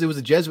is funny because it was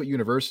a Jesuit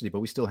university, but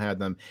we still had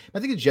them. I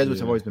think the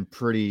Jesuits have always been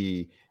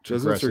pretty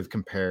progressive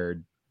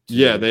compared.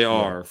 They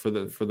are for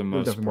the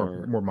most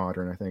part. More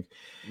modern, I think.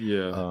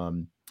 Yeah.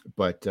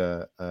 But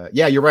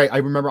you're right. I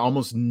remember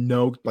almost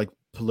no like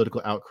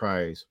political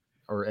outcries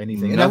or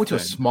anything. And I went to a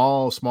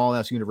small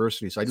ass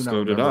university, so I do not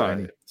remember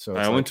any. So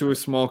I went to a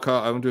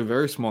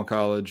very small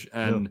college,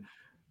 and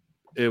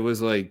it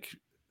was like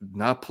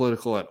not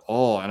political at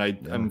all. And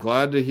I'm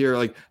glad to hear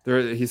like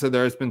he said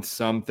there has been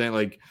something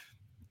like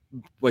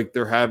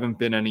there haven't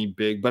been any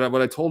big, but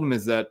what I told him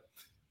is that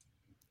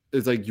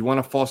is like you want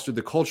to foster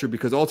the culture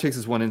because all it takes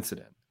is one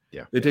incident.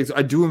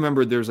 I do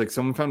remember there's like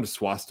someone found a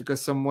swastika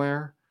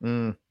somewhere,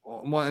 and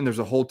there's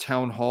a whole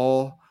town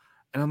hall,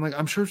 and I'm like,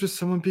 I'm sure it's just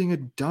someone being a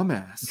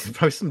dumbass,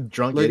 probably some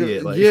drunk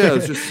idiot.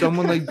 It's just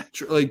someone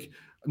like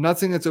I'm not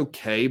saying it's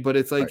okay, but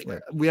it's like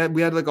we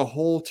had like a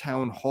whole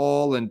town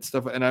hall and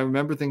stuff, and I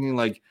remember thinking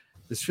like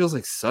this feels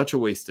like such a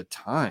waste of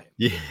time.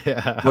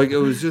 Yeah, like it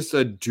was just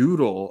a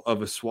doodle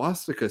of a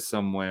swastika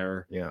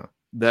somewhere. Yeah,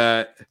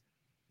 that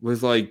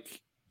was like.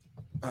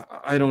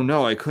 I don't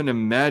know. I couldn't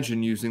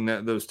imagine using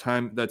that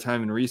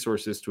time and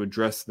resources to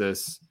address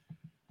this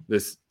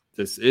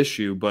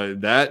issue. But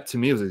that to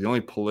me was like the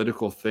only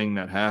political thing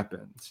that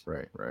happened.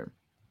 Right.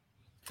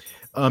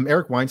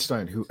 Eric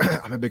Weinstein, who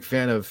I'm a big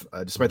fan of,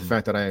 despite the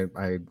fact that I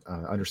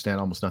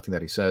understand almost nothing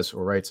that he says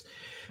or writes.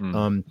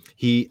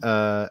 He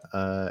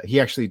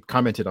actually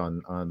commented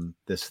on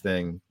this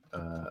thing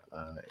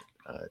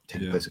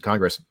taking place at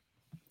Congress.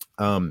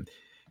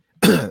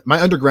 My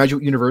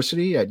undergraduate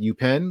university at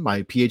UPenn,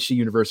 my PhD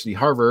university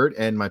Harvard,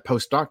 and my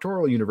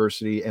postdoctoral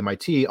university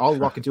MIT all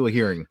walk into a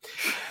hearing.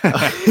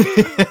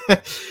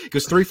 It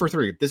goes 3 for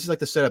 3. This is like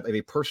the setup of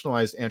a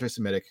personalized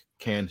anti-Semitic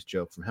canned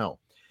joke from hell.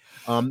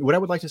 What I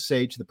would like to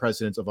say to the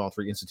presidents of all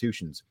three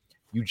institutions: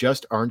 you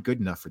just aren't good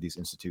enough for these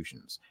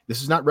institutions.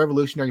 This is not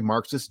revolutionary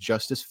Marxist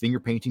justice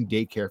finger-painting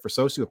daycare for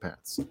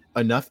sociopaths.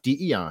 Enough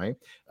DEI,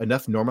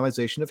 enough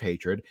normalization of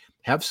hatred.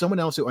 Have someone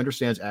else who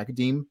understands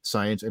academe,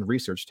 science, and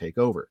research take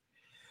over.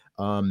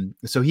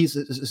 So it's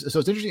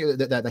interesting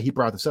that he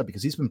brought this up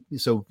because he's been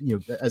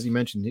as you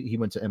mentioned, he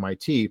went to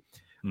MIT,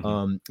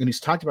 and he's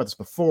talked about this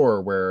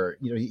before, where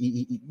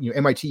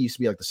MIT used to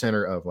be like the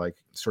center of like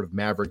sort of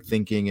maverick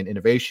thinking and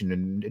innovation,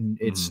 and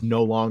it's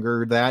no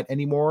longer that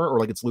anymore, or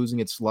like it's losing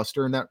its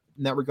luster in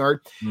that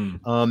regard.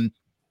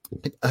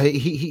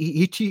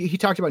 He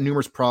talked about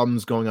numerous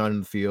problems going on in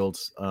the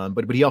fields,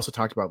 but he also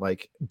talked about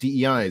like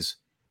DEI's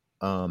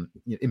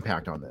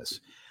impact on this.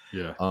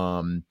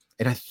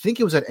 And I think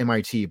it was at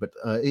MIT, but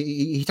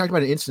he talked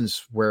about an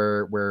instance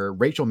where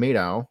Rachel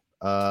Maddow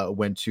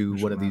went to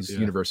one of these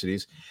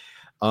universities,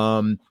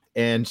 and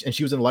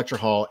she was in a lecture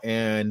hall,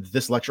 and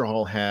this lecture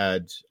hall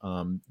had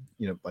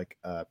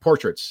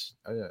portraits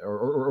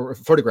or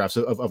photographs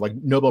of like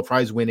Nobel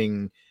Prize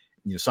winning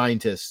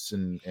scientists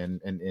and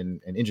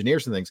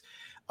engineers and things.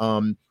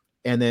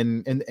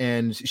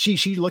 And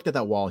she looked at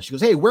that wall and she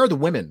goes, "Hey, where are the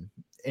women?"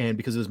 And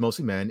because it was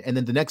mostly men. And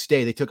then the next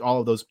day they took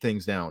all of those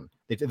things down.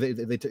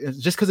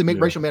 Just because they made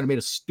Rachel Maddow made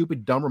a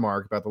stupid dumb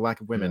remark about the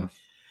lack of women.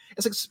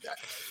 It's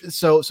like,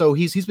 so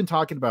he's been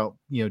talking about,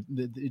 you know,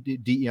 the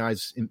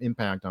DEI's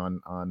impact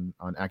on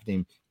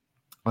academia.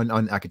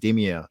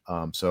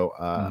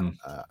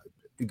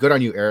 Good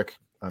on you, Eric.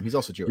 He's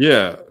also Jewish.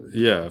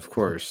 Yeah, of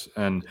course.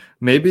 And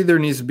maybe there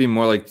needs to be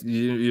more, like,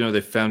 you know,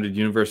 they founded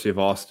University of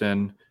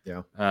Austin.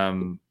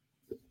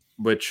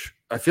 Which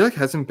I feel like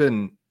hasn't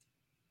been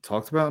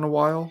talked about in a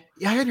while.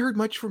 Yeah, I hadn't heard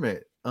much from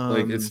it.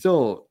 Like, it's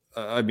still,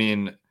 I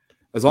mean,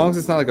 as long as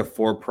it's not like a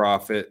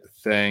for-profit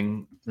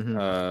thing.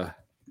 Let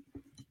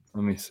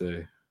me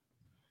see.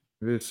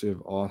 University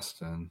of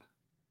Austin.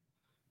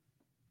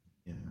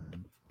 Yeah.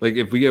 Like,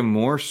 if we get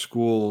more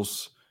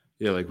schools,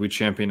 like, we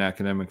champion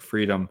academic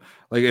freedom.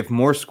 Like, if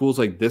more schools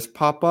like this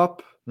pop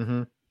up,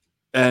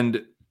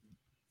 and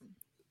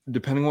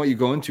depending on what you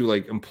go into,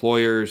 like,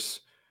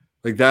 employers,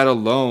 like, that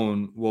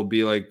alone will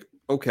be like,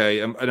 okay,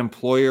 an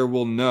employer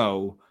will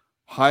know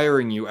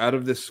hiring you out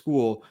of this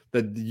school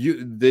that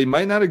they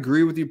might not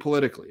agree with you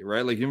politically,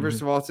 right? Like,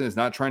 University of Austin is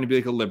not trying to be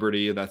like a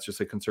Liberty that's just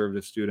like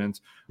conservative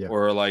students,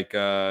 or like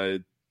I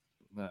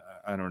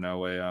don't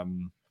know,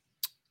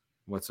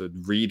 what's a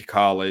Reed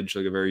College,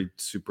 like a very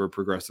super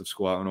progressive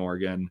school out in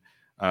Oregon,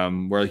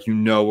 where, like, you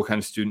know what kind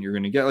of student you're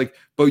going to get, like,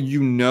 but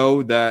you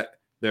know that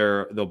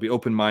they'll be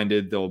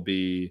open-minded, they'll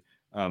be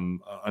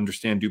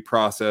understand due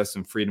process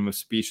and freedom of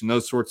speech and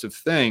those sorts of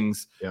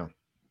things.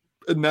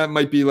 And that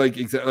might be like,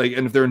 exactly,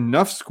 and if there are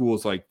enough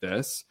schools like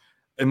this,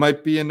 it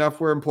might be enough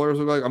where employers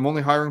will be like, I'm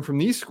only hiring from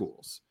these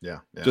schools.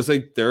 Just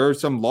like there are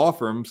some law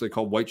firms, they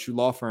call white shoe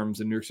law firms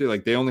in New York City,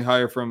 like they only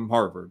hire from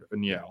Harvard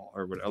and Yale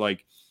or whatever.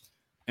 Like,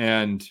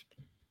 and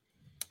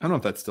I don't know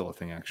if that's still a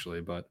thing actually,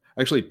 but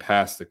I actually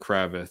passed the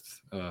Kravitz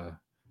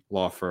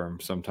law firm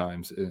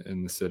sometimes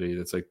in the city.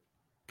 That's like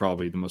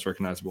probably the most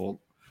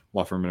recognizable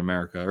law firm in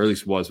America, or at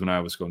least was when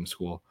I was going to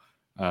school.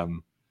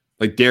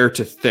 Like, Dare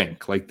to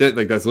Think, like that,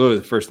 like that's literally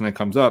the first thing that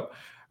comes up.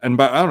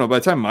 And I don't know, by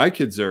the time my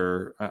kids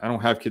are, I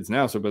don't have kids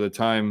now, so by the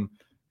time,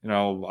 you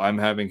know, I'm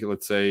having,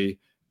 let's say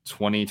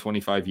 20,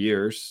 25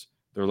 years,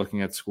 they're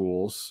looking at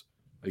schools,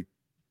 like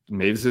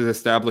maybe this is an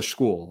established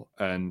school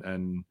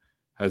and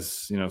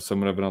has, you know,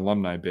 somewhat of an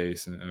alumni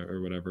base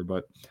or whatever.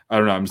 But I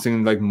don't know, I'm just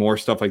thinking like more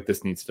stuff like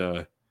this needs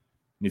to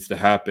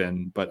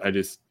happen. But I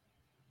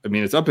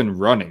mean, it's up and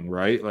running,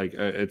 right? Like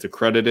it's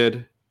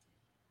accredited,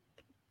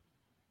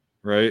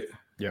 right?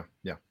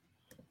 Yeah.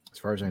 As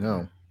far as I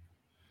know.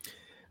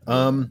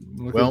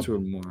 Look into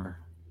it more.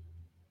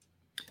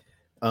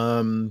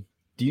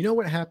 Do you know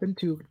what happened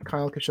to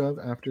Kyle Kashuv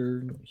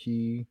after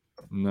he?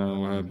 No,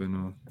 what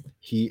happened?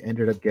 He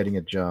ended up getting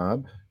a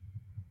job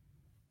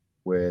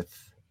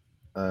with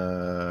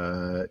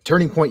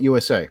Turning Point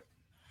USA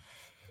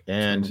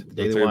and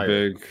Daily Wire.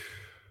 Big.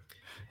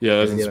 Yeah,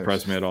 that doesn't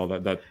surprise me at all.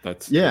 That's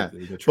but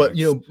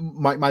you know,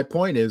 my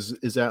point is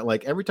that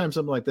like every time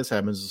something like this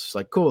happens, it's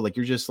like cool. Like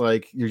you're just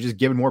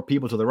giving more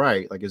people to the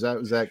right. Like is that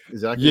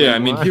exactly? Yeah, I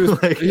mean he was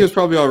like, he was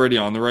probably already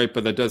on the right,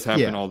 but that does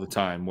happen all the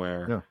time.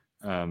 Where,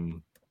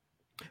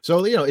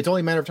 so you know, it's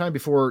only a matter of time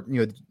before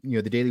you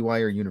know the Daily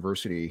Wire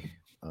University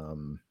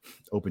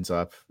opens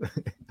up,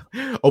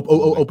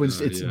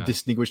 opens its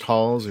distinguished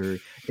halls or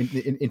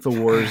in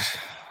Infowars.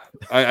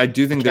 I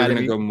do think they're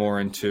going to go more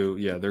into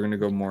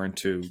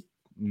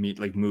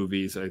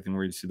movies. I think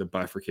where you see the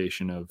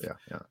bifurcation of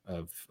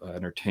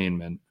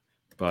entertainment,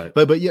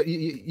 but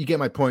you get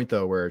my point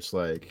though, where it's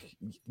like,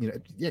 you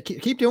know,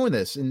 keep doing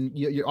this, and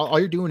all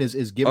you're doing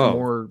is giving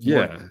more,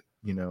 you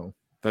know,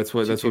 that's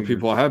what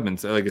people have been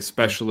saying, like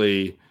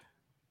especially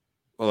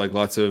like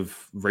lots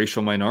of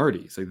racial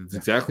minorities, like that's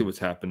exactly what's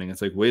happening.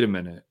 It's like, wait a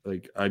minute,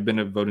 like I've been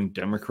a voting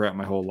Democrat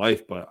my whole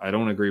life, but I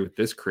don't agree with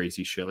this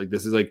crazy shit. Like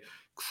this is like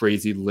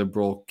crazy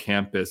liberal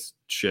campus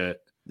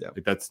shit.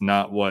 Like that's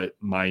not what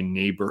my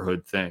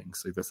neighborhood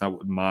thinks. Like that's not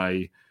what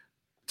my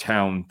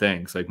town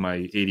thinks. Like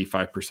my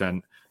 85%,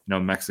 you know,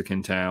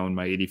 Mexican town,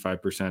 my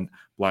 85%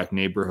 black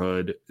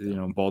neighborhood, you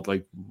know, both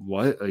like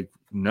what? Like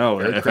no,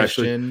 very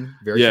Christian,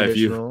 very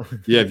traditional.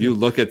 If you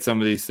look at some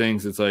of these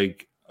things, it's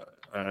like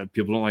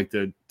people don't like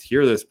to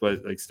hear this,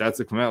 but like stats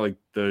that come out, like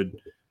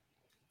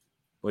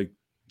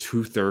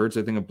 2/3,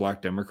 I think, of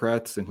black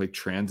Democrats think like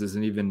trans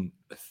isn't even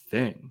a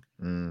thing.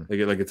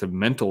 Like it's a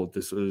mental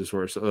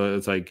disorder. So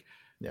it's like.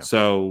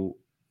 So,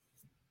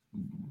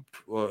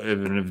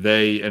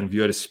 if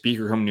you had a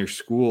speaker come to your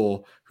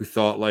school who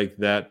thought like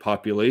that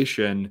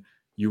population,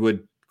 you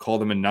would call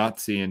them a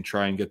Nazi and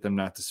try and get them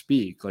not to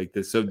speak like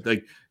this. So,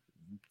 like,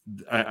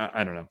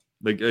 I don't know.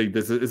 Like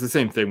this is the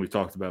same thing we've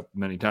talked about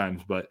many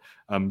times, but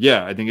I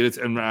think it is,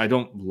 and I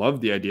don't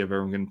love the idea of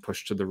everyone getting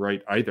pushed to the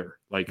right either.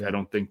 Like, I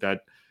don't think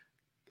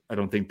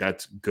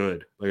that's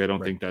good. Like, I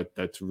don't think that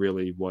that's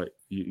really what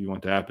you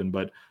want to happen.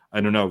 But I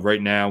don't know.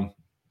 Right now,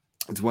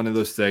 it's one of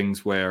those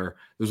things where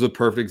there's a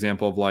perfect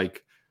example of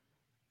like,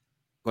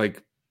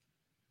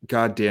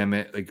 God damn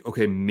it. Like,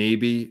 okay,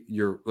 maybe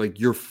you're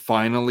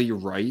finally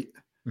right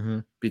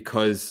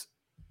because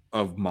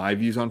of my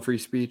views on free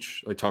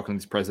speech, like talking to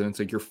these presidents,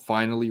 like, you're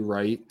finally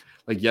right.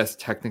 Like, yes,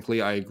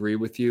 technically I agree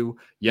with you.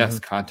 Yes,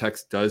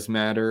 context does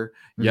matter.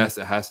 Yes,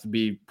 it has to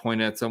be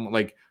pointed at someone,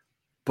 like,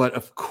 but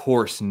of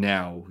course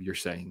now you're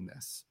saying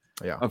this.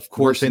 Yeah. Of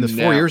course, saying this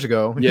 4 years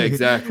ago. Yeah,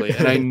 exactly.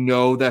 And I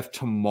know that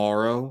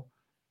tomorrow,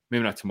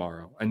 maybe not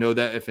tomorrow, I know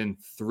that if in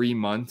 3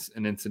 months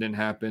an incident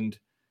happened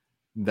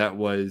that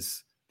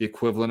was the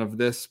equivalent of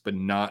this, but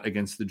not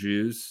against the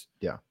Jews,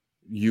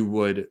 you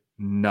would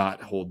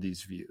not hold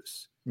these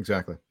views.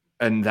 Exactly.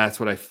 And that's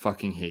what I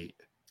fucking hate,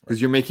 because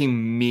you're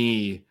making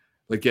me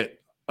like get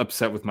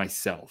upset with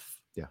myself.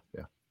 Yeah.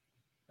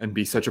 And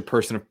be such a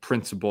person of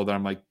principle that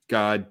I'm like,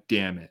 God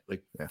damn it.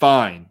 Like,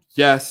 fine.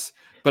 Yes.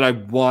 But I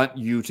want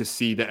you to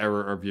see the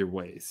error of your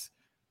ways.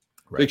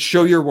 Right. Like,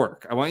 show your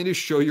work. I want you to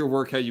show your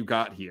work how you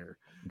got here.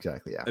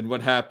 Exactly. Yeah. And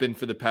what happened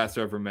for the past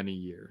however many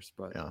years.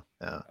 But yeah.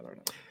 I don't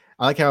know.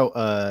 I like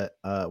how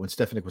when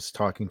Stefanik was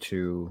talking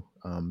to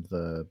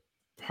the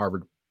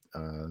Harvard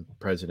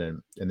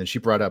president, and then she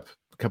brought up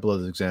a couple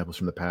of those examples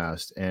from the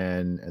past,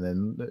 and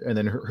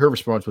then her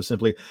response was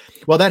simply,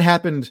 well, that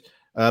happened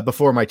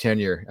before my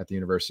tenure at the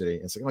university.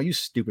 And it's like, oh, you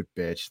stupid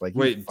bitch. Like,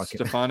 wait,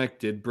 Stefanik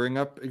did bring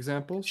up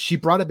examples? She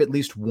brought up at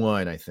least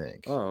one, I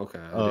think. Oh, okay.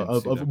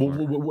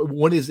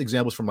 One of these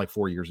examples from like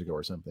 4 years ago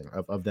or something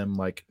of them,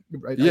 like,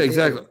 yeah,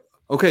 exactly.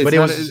 Okay, but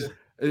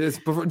it's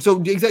before,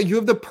 so exactly, you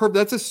have the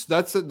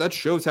that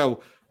shows how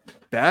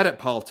bad at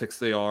politics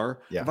they are.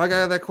 Yeah. If I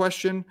got that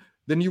question,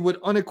 then you would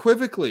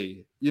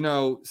unequivocally,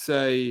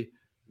 say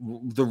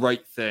the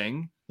right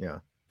thing. Yeah.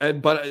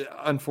 But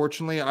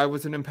unfortunately, I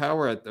wasn't in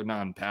power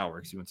not in power,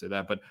 because you wouldn't say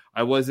that, but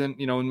I wasn't,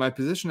 in my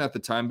position at the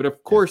time. But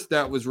of course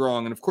that was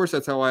wrong. And of course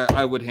that's how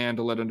I would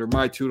handle it under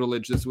my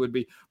tutelage. This would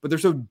be, but they're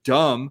so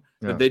dumb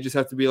that they just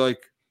have to be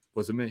like,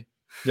 wasn't me.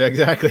 Yeah,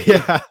 exactly.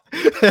 Yeah.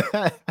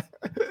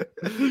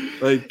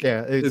 Like,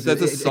 yeah, that's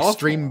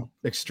a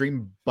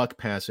extreme buck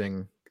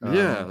passing.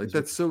 Yeah, like,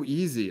 that's so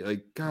easy.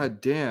 Like,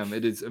 God damn,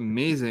 it is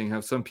amazing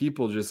how some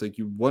people just, like,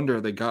 you wonder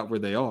how they got where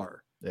they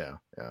are. Yeah.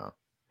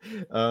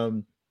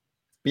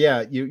 But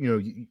yeah,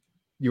 you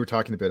were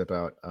talking a bit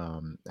about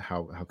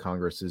how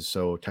Congress is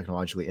so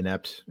technologically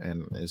inept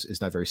and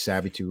is not very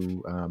savvy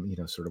to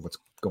sort of what's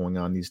going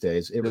on these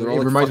days. It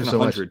reminds me so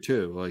much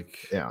too.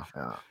 Like, yeah.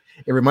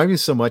 It reminds me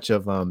so much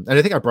of and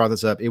I think I brought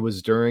this up. It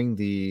was during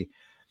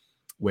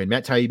when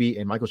Matt Taibbi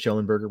and Michael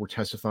Schellenberger were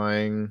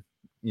testifying,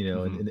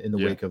 in the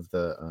wake of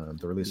the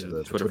release of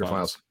the Twitter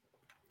files.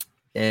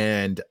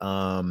 And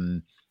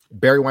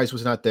Barry Weiss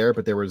was not there,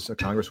 but there was a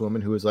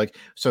congresswoman who was like,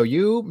 so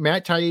you,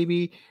 Matt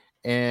Taibbi,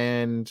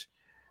 and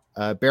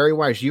Barry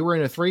Weiss, you were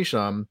in a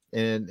threesome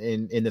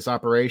in this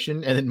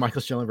operation. And then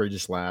Michael Schellenberger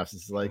just laughs.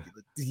 It's like,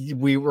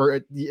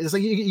 it's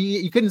like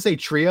you couldn't say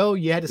trio,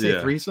 you had to say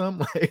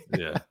threesome.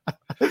 Yeah,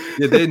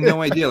 they had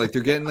no idea. Like,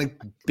 they're getting like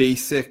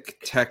basic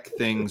tech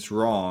things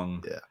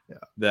wrong.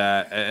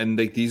 Yeah. And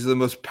like, these are the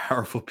most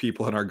powerful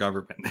people in our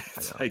government.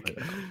 It's I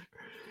know.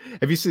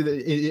 Have you seen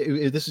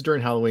this is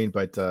during Halloween,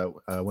 but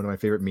one of my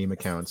favorite meme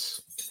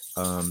accounts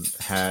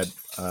had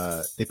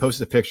they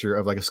posted a picture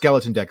of like a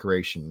skeleton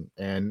decoration,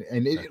 and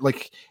it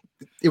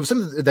was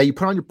something that you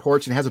put on your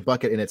porch and it has a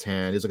bucket in its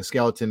hand. It's like a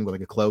skeleton with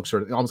like a cloak,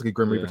 sort of almost like a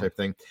Grim Reaper type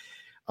thing.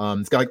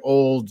 It's got like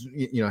old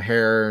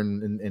hair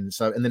and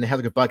stuff, and then it has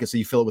like a bucket, so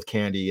you fill it with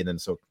candy, and then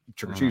so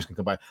trick or treaters can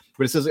come by.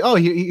 But it says like, oh,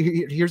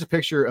 here's a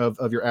picture of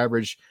your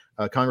average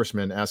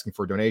congressman asking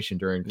for a donation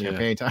during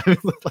campaign time.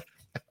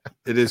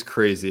 It is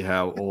crazy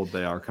how old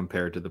they are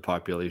compared to the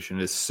population.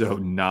 It's so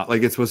not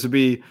like it's supposed to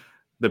be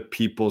the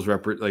people's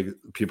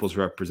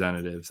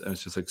representatives, and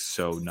it's just like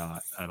so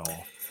not at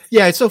all.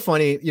 Yeah, it's so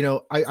funny.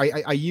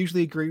 I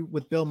usually agree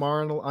with Bill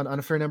Maher on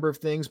a fair number of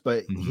things,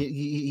 but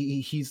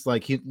he's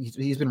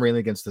been railing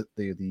against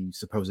the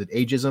supposed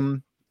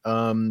ageism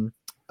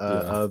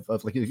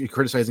of like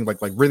criticizing like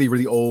really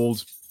really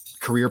old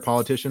career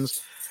politicians.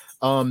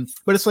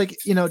 But it's like,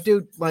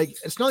 dude, like,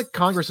 it's not like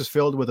Congress is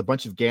filled with a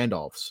bunch of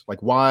Gandalfs,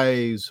 like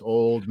wise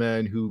old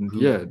men who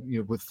are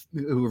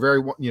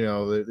very,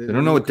 they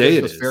don't know what day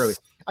it is. Fairly.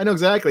 I know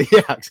exactly.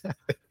 Yeah,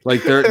 exactly.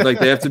 Like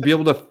they have to be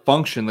able to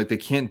function. Like, they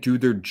can't do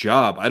their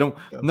job. I don't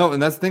know.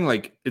 And that's the thing.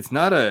 Like, it's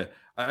not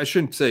I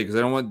shouldn't say, because I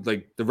don't want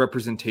like the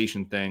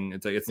representation thing.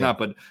 It's like, it's not,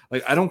 but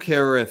like, I don't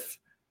care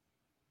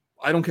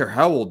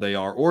how old they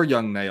are or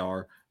young they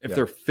are, if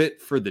they're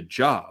fit for the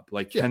job.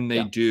 Like, can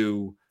they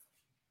do,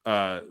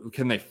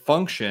 can they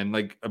function?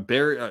 Like a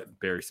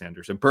Barry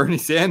Sanders and Bernie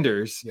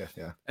Sanders,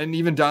 and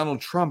even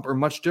Donald Trump are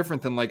much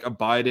different than like a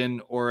Biden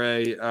or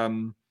a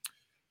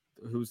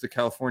who's the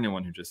California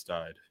one who just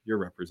died? Your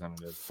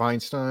representative,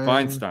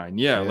 Feinstein.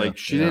 Yeah, like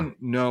she didn't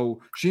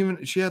know. She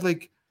had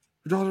like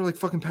her daughter like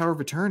fucking power of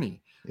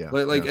attorney.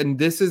 And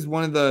this is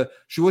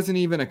she wasn't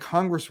even a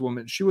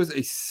congresswoman. She was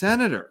a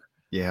senator.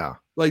 Yeah,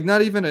 like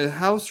not even a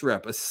House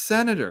rep, a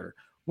senator,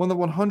 one of the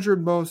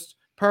 100 most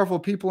powerful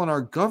people in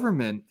our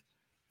government.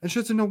 And she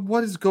doesn't know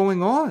what is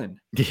going on.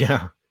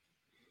 Yeah.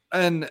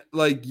 And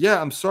like,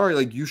 I'm sorry.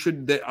 Like, you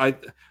should,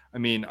 I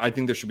mean, I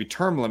think there should be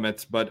term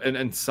limits, but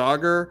and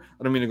Sagar,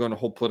 I don't mean to go on a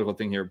whole political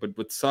thing here, but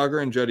what Sagar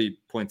and Jetty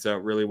points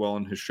out really well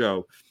in his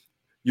show,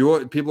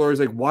 people are always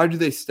like, why do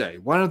they stay?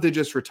 Why don't they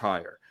just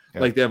retire?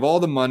 Yeah. Like they have all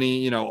the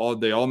money,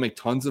 they all make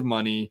tons of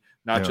money,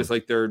 not just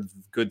like their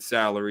good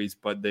salaries,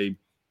 but they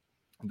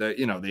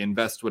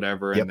invest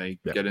whatever and they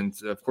get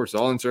into, of course,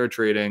 all insider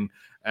trading,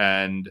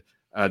 and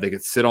they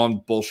could sit on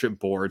bullshit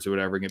boards or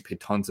whatever and get paid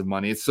tons of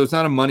money. So it's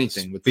not a money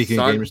thing. With Speaking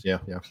of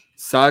gamers,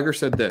 Sagar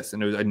said this,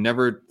 and I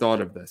never thought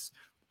of this.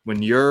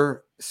 When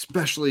you're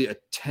especially a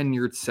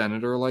tenured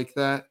senator like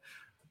that,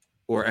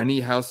 or any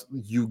house,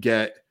 you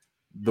get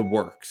the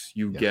works.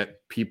 You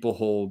get people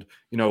hold,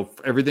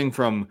 everything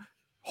from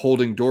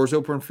holding doors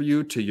open for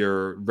you to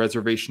your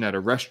reservation at a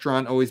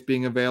restaurant always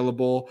being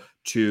available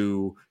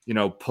to,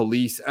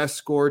 police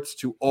escorts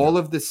to all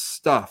of this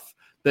stuff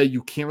that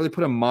you can't really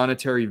put a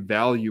monetary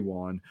value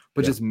on,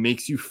 but just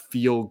makes you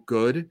feel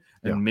good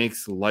and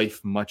makes life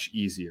much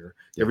easier.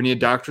 You ever need a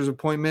doctor's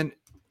appointment?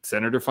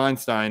 Senator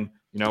Feinstein,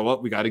 you know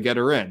what? We got to get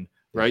her in,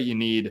 right? You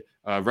need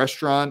a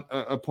restaurant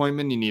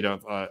appointment. You need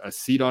a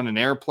seat on an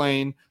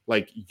airplane.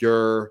 Like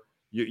you're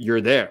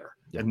there.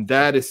 And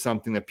that is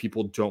something that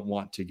people don't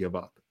want to give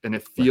up. And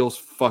it feels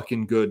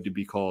fucking good to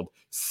be called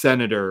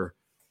Senator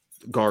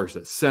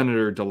Garza,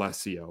 Senator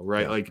D'Alessio,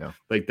 right?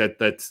 Like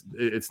that's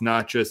it's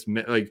not just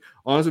like,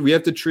 honestly, we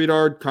have to treat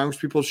our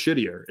congresspeople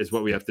shittier is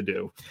what we have to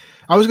do.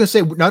 I was going to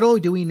say, not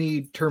only do we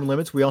need term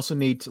limits, we also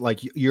need to,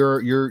 like,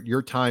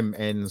 your time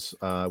ends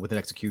with an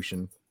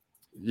execution.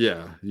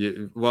 Yeah.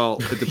 Well,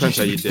 it depends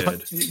how you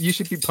did. You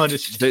should be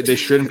punished. They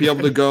shouldn't be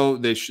able to go.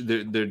 There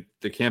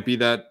can't be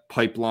that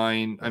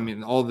pipeline. I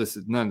mean, none of this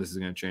is going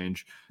to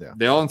change. Yeah.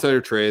 They all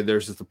insider trade.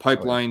 There's just a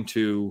pipeline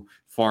to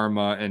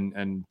pharma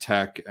and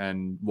tech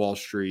and Wall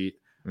Street.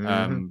 It's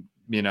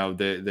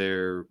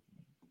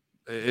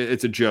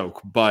a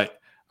joke, but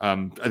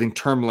I think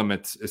term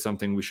limits is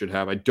something we should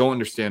have. I don't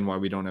understand why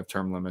we don't have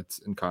term limits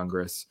in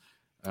Congress.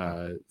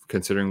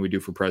 Considering we do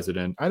for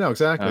president. I know,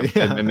 exactly.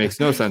 It makes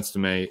no sense to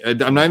me.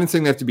 I'm not even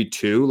saying they have to be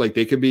 2. Like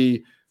they could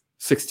be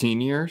 16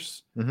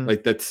 years.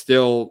 Like that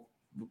still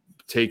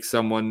takes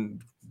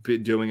someone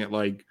doing it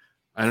like,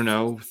 I don't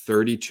know,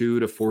 32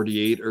 to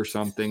 48 or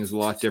something is a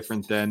lot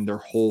different than their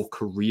whole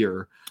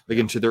career, like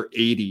into their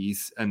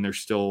 80s, and they're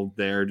still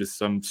there, just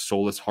some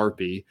soulless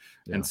harpy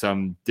in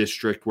some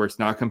district where it's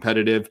not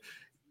competitive.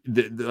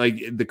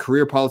 The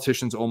career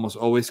politicians almost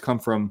always come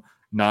from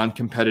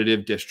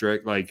non-competitive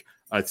district, like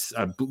a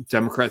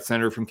Democrat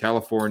senator from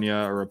California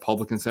or a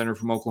Republican senator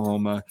from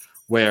Oklahoma,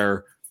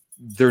 where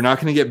they're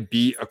not going to get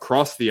beat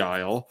across the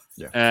aisle.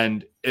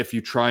 And if you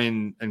try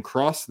and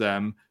cross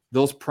them,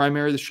 they'll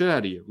primary the shit out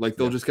of you. Like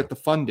they'll just get the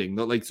funding.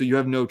 So you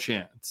have no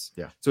chance.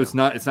 So it's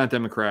not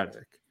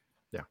democratic.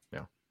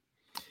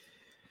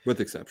 With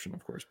exception,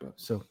 of course, but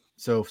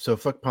so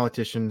fuck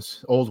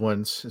politicians, old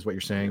ones is what you're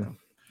saying.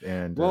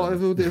 And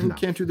who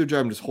can't do their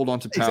job and just hold on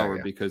to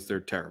power because they're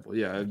terrible.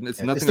 It's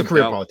nothing. It's the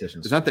career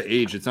politicians. It's not the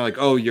age. It's not like,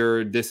 oh,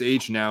 you're this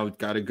age now,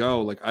 got to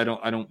go. Like I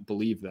don't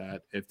believe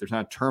that. If there's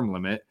not a term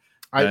limit,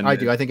 I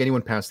do. I think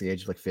anyone past the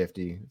age of like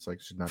 50, it's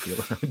like should not be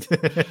allowed.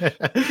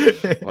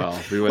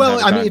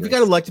 Well, I mean, if you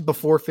got elected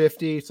before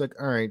 50, it's like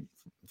all right,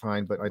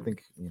 fine. But I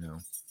think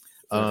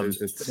I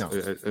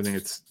think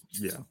it's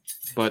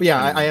but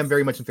I am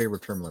very much in favor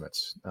of term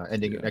limits,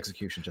 ending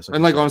execution. Just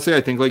like honestly,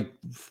 I think like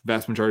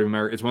vast majority of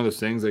America, it's one of those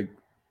things like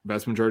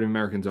vast majority of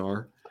Americans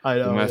are. I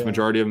know. The vast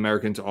majority of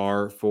Americans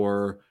are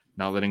for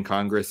not letting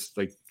Congress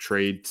like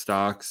trade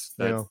stocks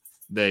that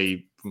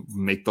they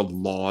make the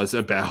laws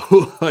about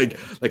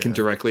can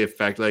directly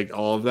affect like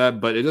all of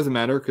that, but it doesn't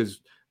matter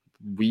because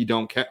we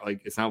don't care.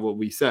 Like it's not what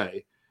we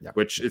say,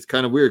 which is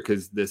kind of weird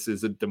because this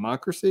is a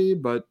democracy.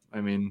 But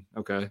I mean,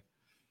 okay.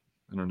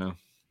 I don't know.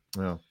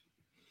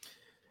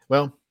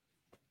 Well,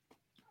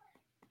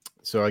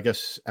 so I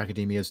guess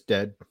academia is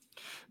dead.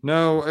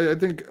 No, I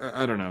think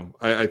I don't know.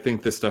 I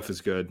think this stuff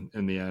is good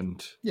in the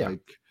end. Yeah.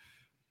 Like,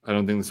 I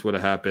don't think this would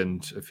have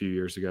happened a few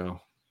years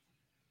ago.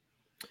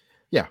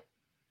 Yeah.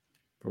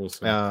 But we'll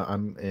see.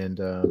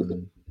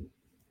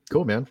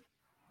 Cool, man.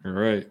 All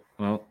right.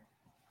 Well,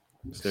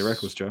 stay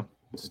reckless, Joe.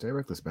 Stay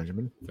reckless,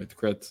 Benjamin. Fight the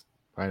creds.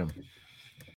 Fight them.